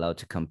are not allowed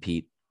to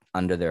compete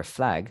under their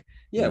flag,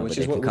 you Yeah, know, but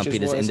they can which is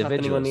compete as what is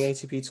happening on the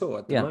individuals. ATP tour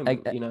at the Yeah,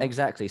 moment. You know.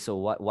 exactly. So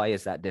why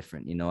is that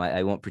different? You know,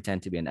 I won't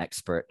pretend to be an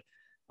expert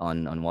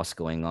on what's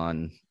going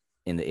on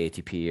in the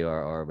ATP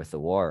or with the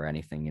war or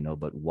anything, you know,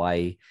 but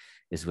why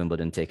is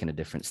Wimbledon taking a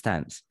different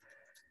stance?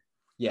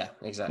 Yeah,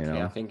 You exactly. I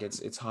know, think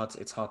it's hard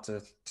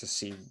to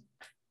see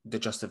the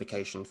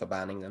justification for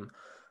banning them,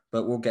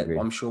 but agreed.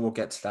 I'm sure we'll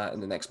get to that in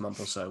the next month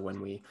or so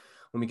when we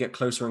get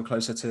closer and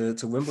closer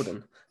to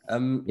Wimbledon.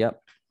 Um, Yep.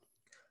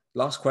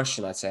 last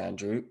question, I'd say,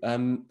 Andrew.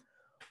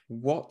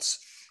 What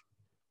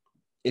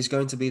is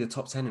going to be the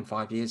top 10 in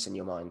 5 years in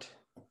your mind?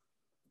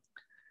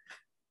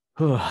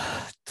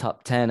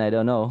 Top 10, I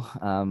don't know.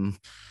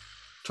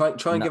 Try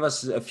and No, give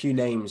us a few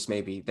names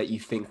maybe that you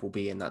think will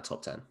be in that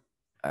top 10.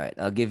 all right,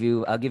 I'll give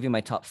you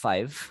my top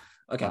five.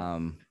 Okay.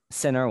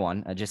 Sinner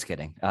one. Just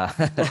kidding.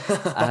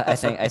 I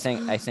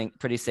think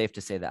pretty safe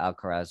to say that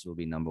Alcaraz will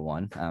be number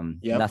one.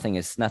 Yep.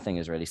 Nothing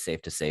is really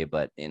safe to say,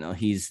 but you know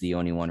he's the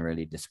only one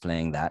really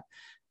displaying that.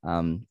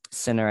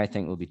 Sinner I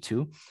think will be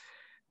two.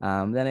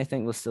 Then I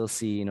think we'll still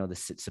see you know the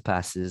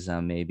Tsitsipas's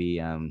maybe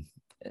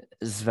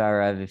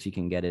Zverev if he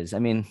can get his. I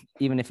mean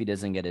even if he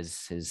doesn't get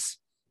his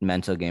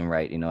mental game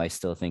right, I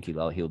still think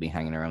he'll be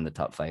hanging around the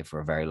top five for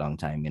a very long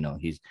time.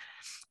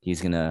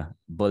 He's gonna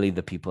bully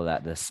the people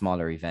at the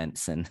smaller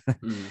events and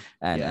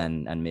Yeah.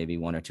 and maybe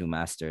one or two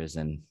masters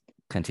and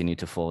continue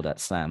to fold at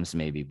slams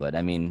maybe. But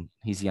I mean,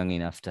 he's young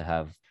enough to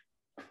have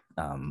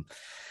um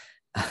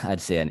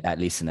I'd say at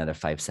least another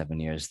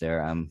 5-7 years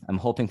there. I'm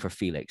hoping for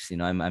Felix.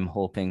 I'm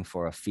hoping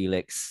for a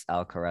Felix,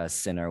 Alcaraz,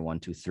 Sinner, 1,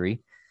 2, 3,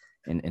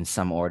 in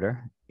some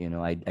order.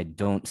 I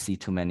don't see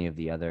too many of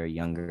the other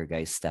younger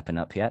guys stepping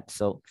up yet.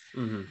 So,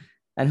 Hmm.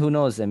 and who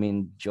knows? I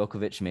mean,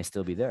 Djokovic may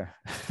still be there.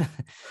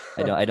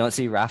 I don't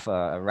see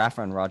Rafa.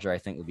 Rafa and Roger, I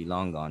think, will be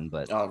long gone.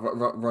 But Oh,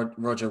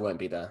 Roger won't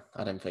be there.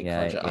 I don't think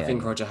yeah, Roger. I yeah,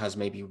 think yeah. Roger has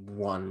maybe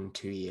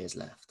 1-2 years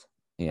left.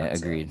 Yeah,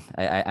 That's it. agreed.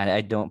 I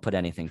don't put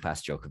anything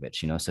past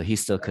Djokovic, so he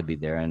still could be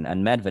there. And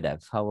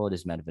Medvedev, how old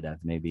is Medvedev?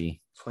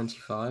 Maybe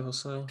 25 or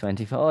so.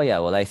 24. Oh yeah,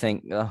 well I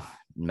think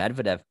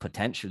Medvedev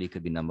potentially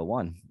could be number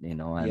one.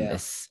 And Yeah.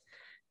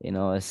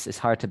 it's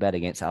hard to bet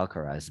against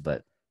Alcaraz,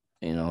 but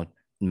you know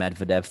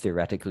Medvedev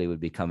theoretically would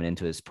be coming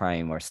into his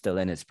prime or still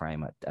in his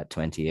prime at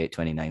 28,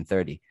 29,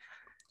 30.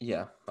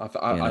 Yeah, I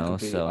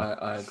completely, So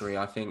I agree.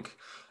 I think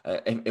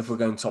if we're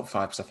going top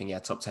five, because I think yeah,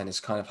 top 10 is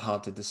kind of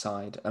hard to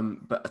decide.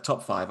 But a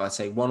top five, I'd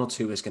say one or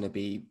two is going to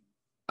be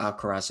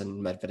Alcaraz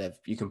and Medvedev.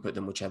 You can put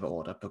them whichever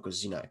order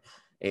because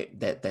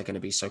they're going to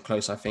be so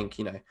close. I think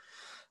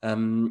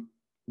Um,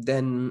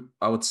 then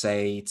I would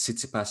say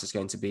Tsitsipas is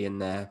going to be in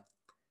there.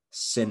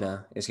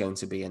 Sinner is going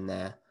to be in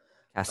there,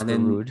 and Casper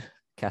then Ruud,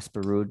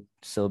 Casper Ruud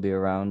still be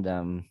around.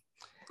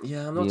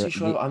 yeah, I'm not The too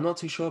sure. the I'm not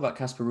too sure about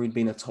Casper Ruud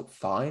being a top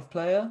five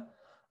player.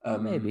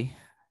 Um, maybe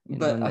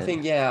but and I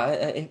think yeah,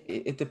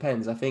 it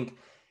depends. I think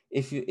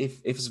if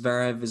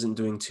Zverev isn't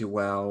doing too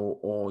well,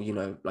 or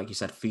like you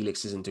said,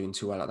 Felix isn't doing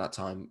too well at that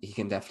time, he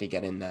can definitely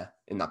get in there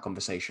in that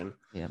conversation.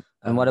 Yeah.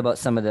 And what Um,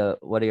 about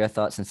what are your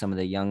thoughts on some of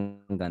the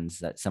young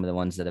guns some of the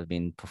ones that have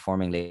been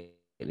performing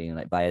lately,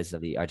 like Baez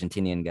of the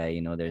Argentinian guy,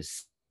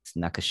 there's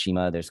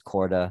Nakashima, there's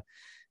Korda,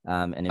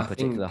 and in I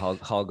particular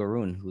think Holger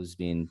Rune, who's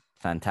been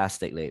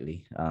fantastic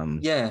lately.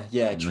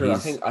 yeah, true.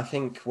 He's I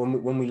think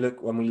when we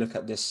look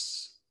at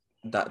this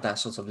that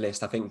sort of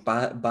list, I think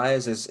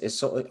Baez is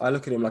sort of I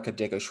look at him like a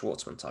Diego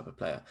Schwartzman type of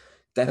player.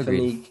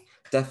 agreed.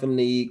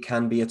 Definitely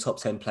can be a top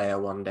 10 player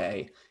one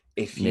day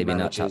if he Maybe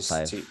not top manages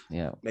five. to.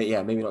 Yeah. But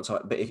yeah, maybe not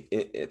top, but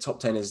if top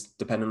 10 is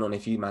dependent on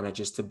if he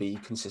manages to be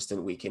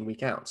consistent week in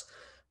week out.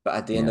 But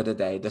at the end Yeah. of the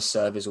day, the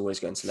serve is always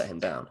going to let him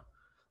down.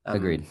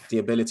 Agreed. The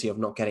ability of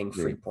not getting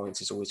free Agreed.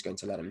 points is always going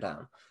to let him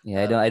down.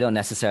 Yeah, I don't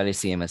necessarily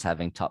see him as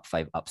having top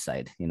five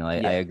upside. I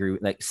Yeah, agree.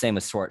 Like same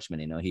with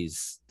Schwartzman.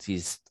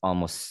 He's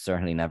almost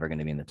certainly never going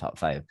to be in the top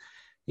five.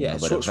 yeah.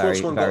 But a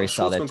very very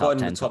solid Schwartzman got top in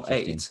the 10, top top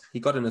 15. eight. He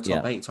got in the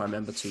top Yeah, eight. I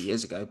remember 2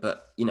 years ago,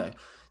 but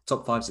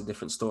top five's a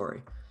different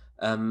story.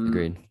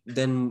 agreed.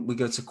 Then we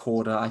go to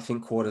Korda. I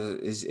think Korda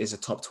is a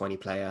top 20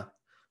 player.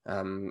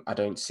 I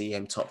don't see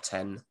him top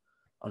 10.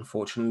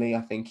 Unfortunately,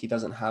 I think he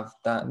doesn't have I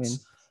that mean,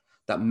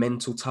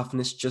 mental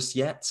toughness just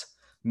yet.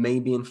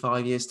 Maybe in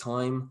 5 years'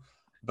 time.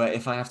 But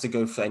if I have to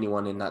go for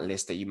anyone in that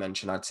list that you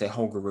mentioned, I'd say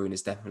Holger Rune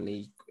is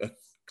definitely a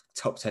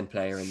top 10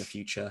 player in the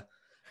future.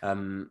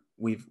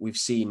 We've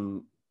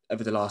seen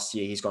over the last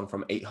year he's gone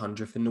from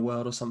 800th in the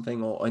world or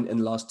something, or in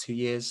the last 2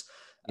 years,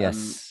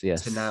 yes, to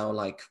yes. now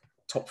like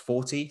top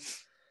 40.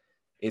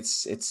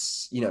 It's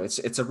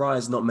a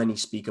rise not many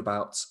speak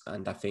about,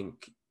 and I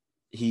think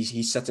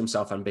he's set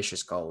himself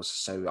ambitious goals.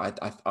 So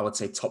I would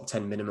say top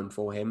 10 minimum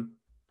for him.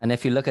 And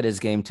if you look at his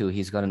game too,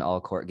 he's got an all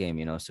court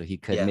game, so he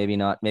could Yeah,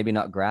 maybe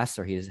not grass,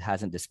 or he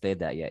hasn't displayed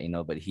that yet,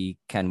 but he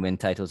can win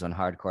titles on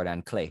hard court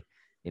and clay,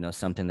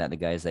 something that the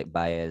guys like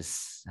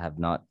Baez have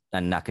not,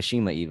 and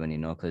Nakashima even,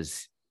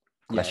 because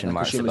yeah. question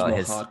marks Nakashima's about more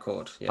his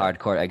hardcore. Yeah, hard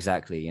court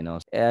exactly.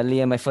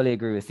 Liam, I fully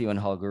agree with you on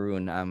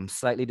Holgaroon.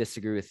 Slightly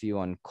disagree with you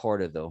on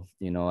Korda though.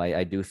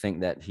 I do think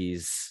that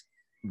he's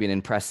been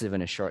impressive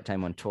in a short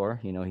time on tour.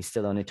 He's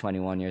still only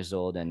 21 years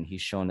old, and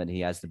he's shown that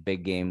he has the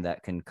big game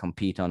that can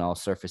compete on all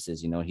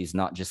surfaces. He's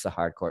not just a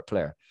hard court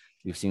player.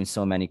 We've seen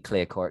so many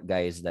clay court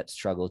guys that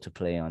struggle to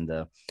play on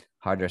the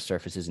harder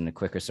surfaces and the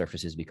quicker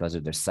surfaces because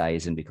of their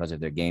size and because of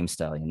their game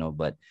style,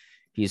 but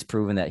he's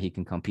proven that he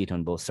can compete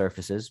on both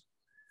surfaces.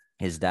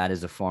 His dad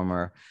is a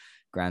former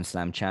Grand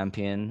Slam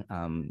champion.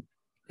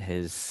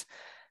 His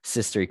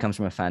sister, he comes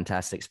from a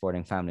fantastic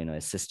sporting family.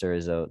 His sister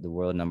is the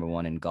world number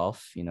one in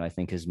golf. I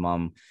think his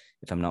mom,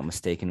 if I'm not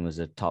mistaken, was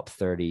a top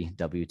 30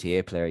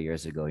 WTA player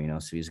years ago.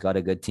 So he's got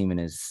a good team in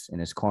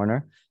his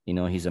corner.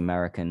 He's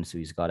American, so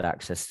he's got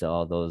access to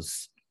all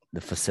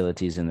the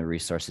facilities and the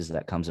resources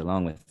that comes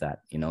along with that.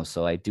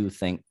 So I do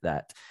think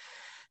that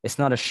it's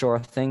not a sure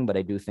thing, but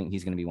I do think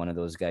he's going to be one of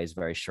those guys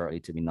very shortly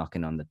to be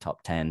knocking on the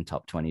top 10,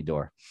 top 20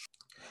 door.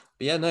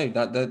 but yeah, no,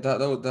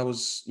 that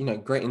was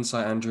great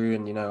insight, Andrew,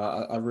 and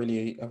I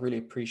really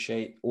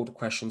appreciate all the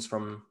questions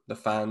from the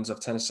fans of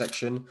Tennis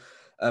Section.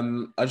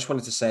 I just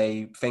wanted to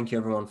say thank you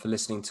everyone for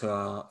listening to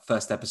our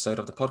first episode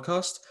of the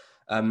podcast.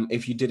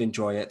 If you did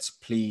enjoy it,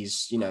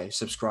 please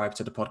subscribe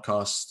to the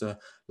podcast,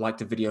 like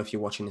the video if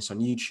you're watching this on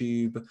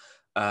YouTube.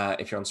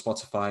 If you're on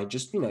Spotify,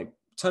 just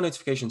turn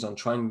notifications on,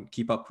 try and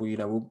keep up with,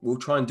 we'll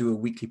try and do a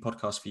weekly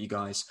podcast for you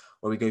guys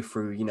where we go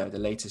through, the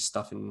latest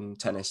stuff in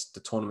tennis, the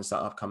tournaments that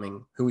are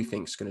upcoming, who we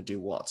think is going to do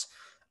what.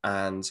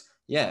 And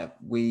yeah,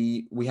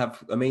 we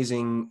have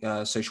amazing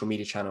social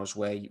media channels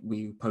where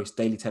we post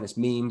daily tennis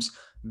memes,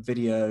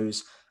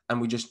 videos, and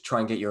we just try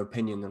and get your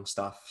opinion on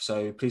stuff.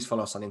 So please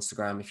follow us on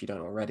Instagram if you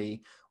don't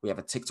already. We have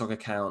a TikTok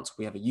account.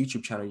 We have a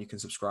YouTube channel you can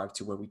subscribe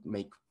to where we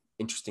make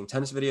interesting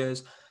tennis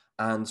videos.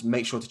 And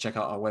make sure to check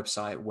out our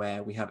website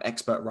where we have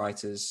expert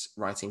writers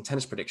writing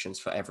tennis predictions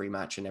for every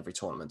match in every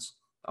tournament.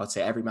 I would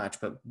say every match,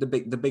 but the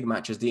big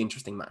matches, the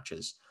interesting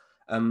matches.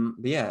 But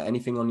yeah,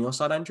 anything on your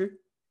side, Andrew?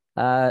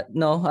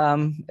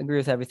 No, agree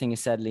with everything you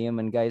said, Liam.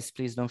 And guys,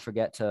 please don't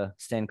forget to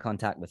stay in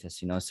contact with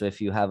us. So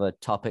if you have a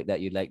topic that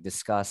you'd like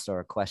discussed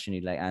or a question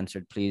you'd like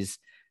answered, please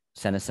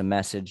send us a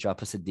message,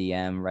 drop us a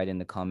DM, write in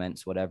the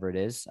comments, whatever it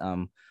is.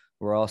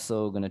 We're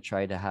also going to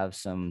try to have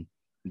some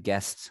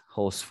guest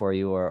hosts for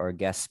you or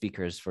guest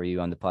speakers for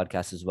you on the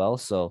podcast as well.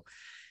 So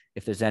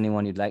if there's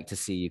anyone you'd like to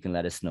see, you can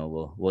let us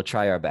know. We'll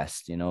try our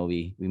best.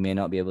 We may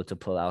not be able to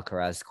pull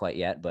Alcaraz quite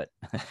yet, but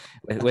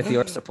with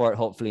your support,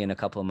 hopefully in a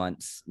couple of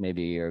months,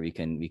 maybe a year, we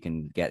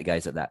can get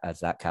guys at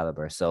that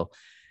caliber. So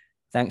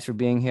thanks for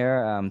being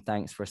here.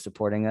 Thanks for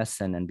supporting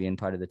us and being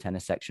part of the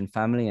Tennis Section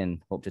family, and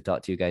hope to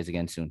talk to you guys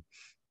again soon.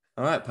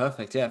 All right,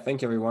 perfect. Yeah,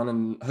 thank you everyone,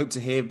 and hope to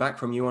hear back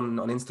from you on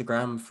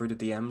Instagram through the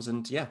DMs.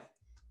 And yeah,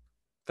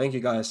 thank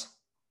you guys.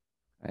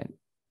 All right.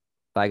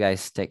 Bye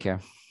guys. Take care.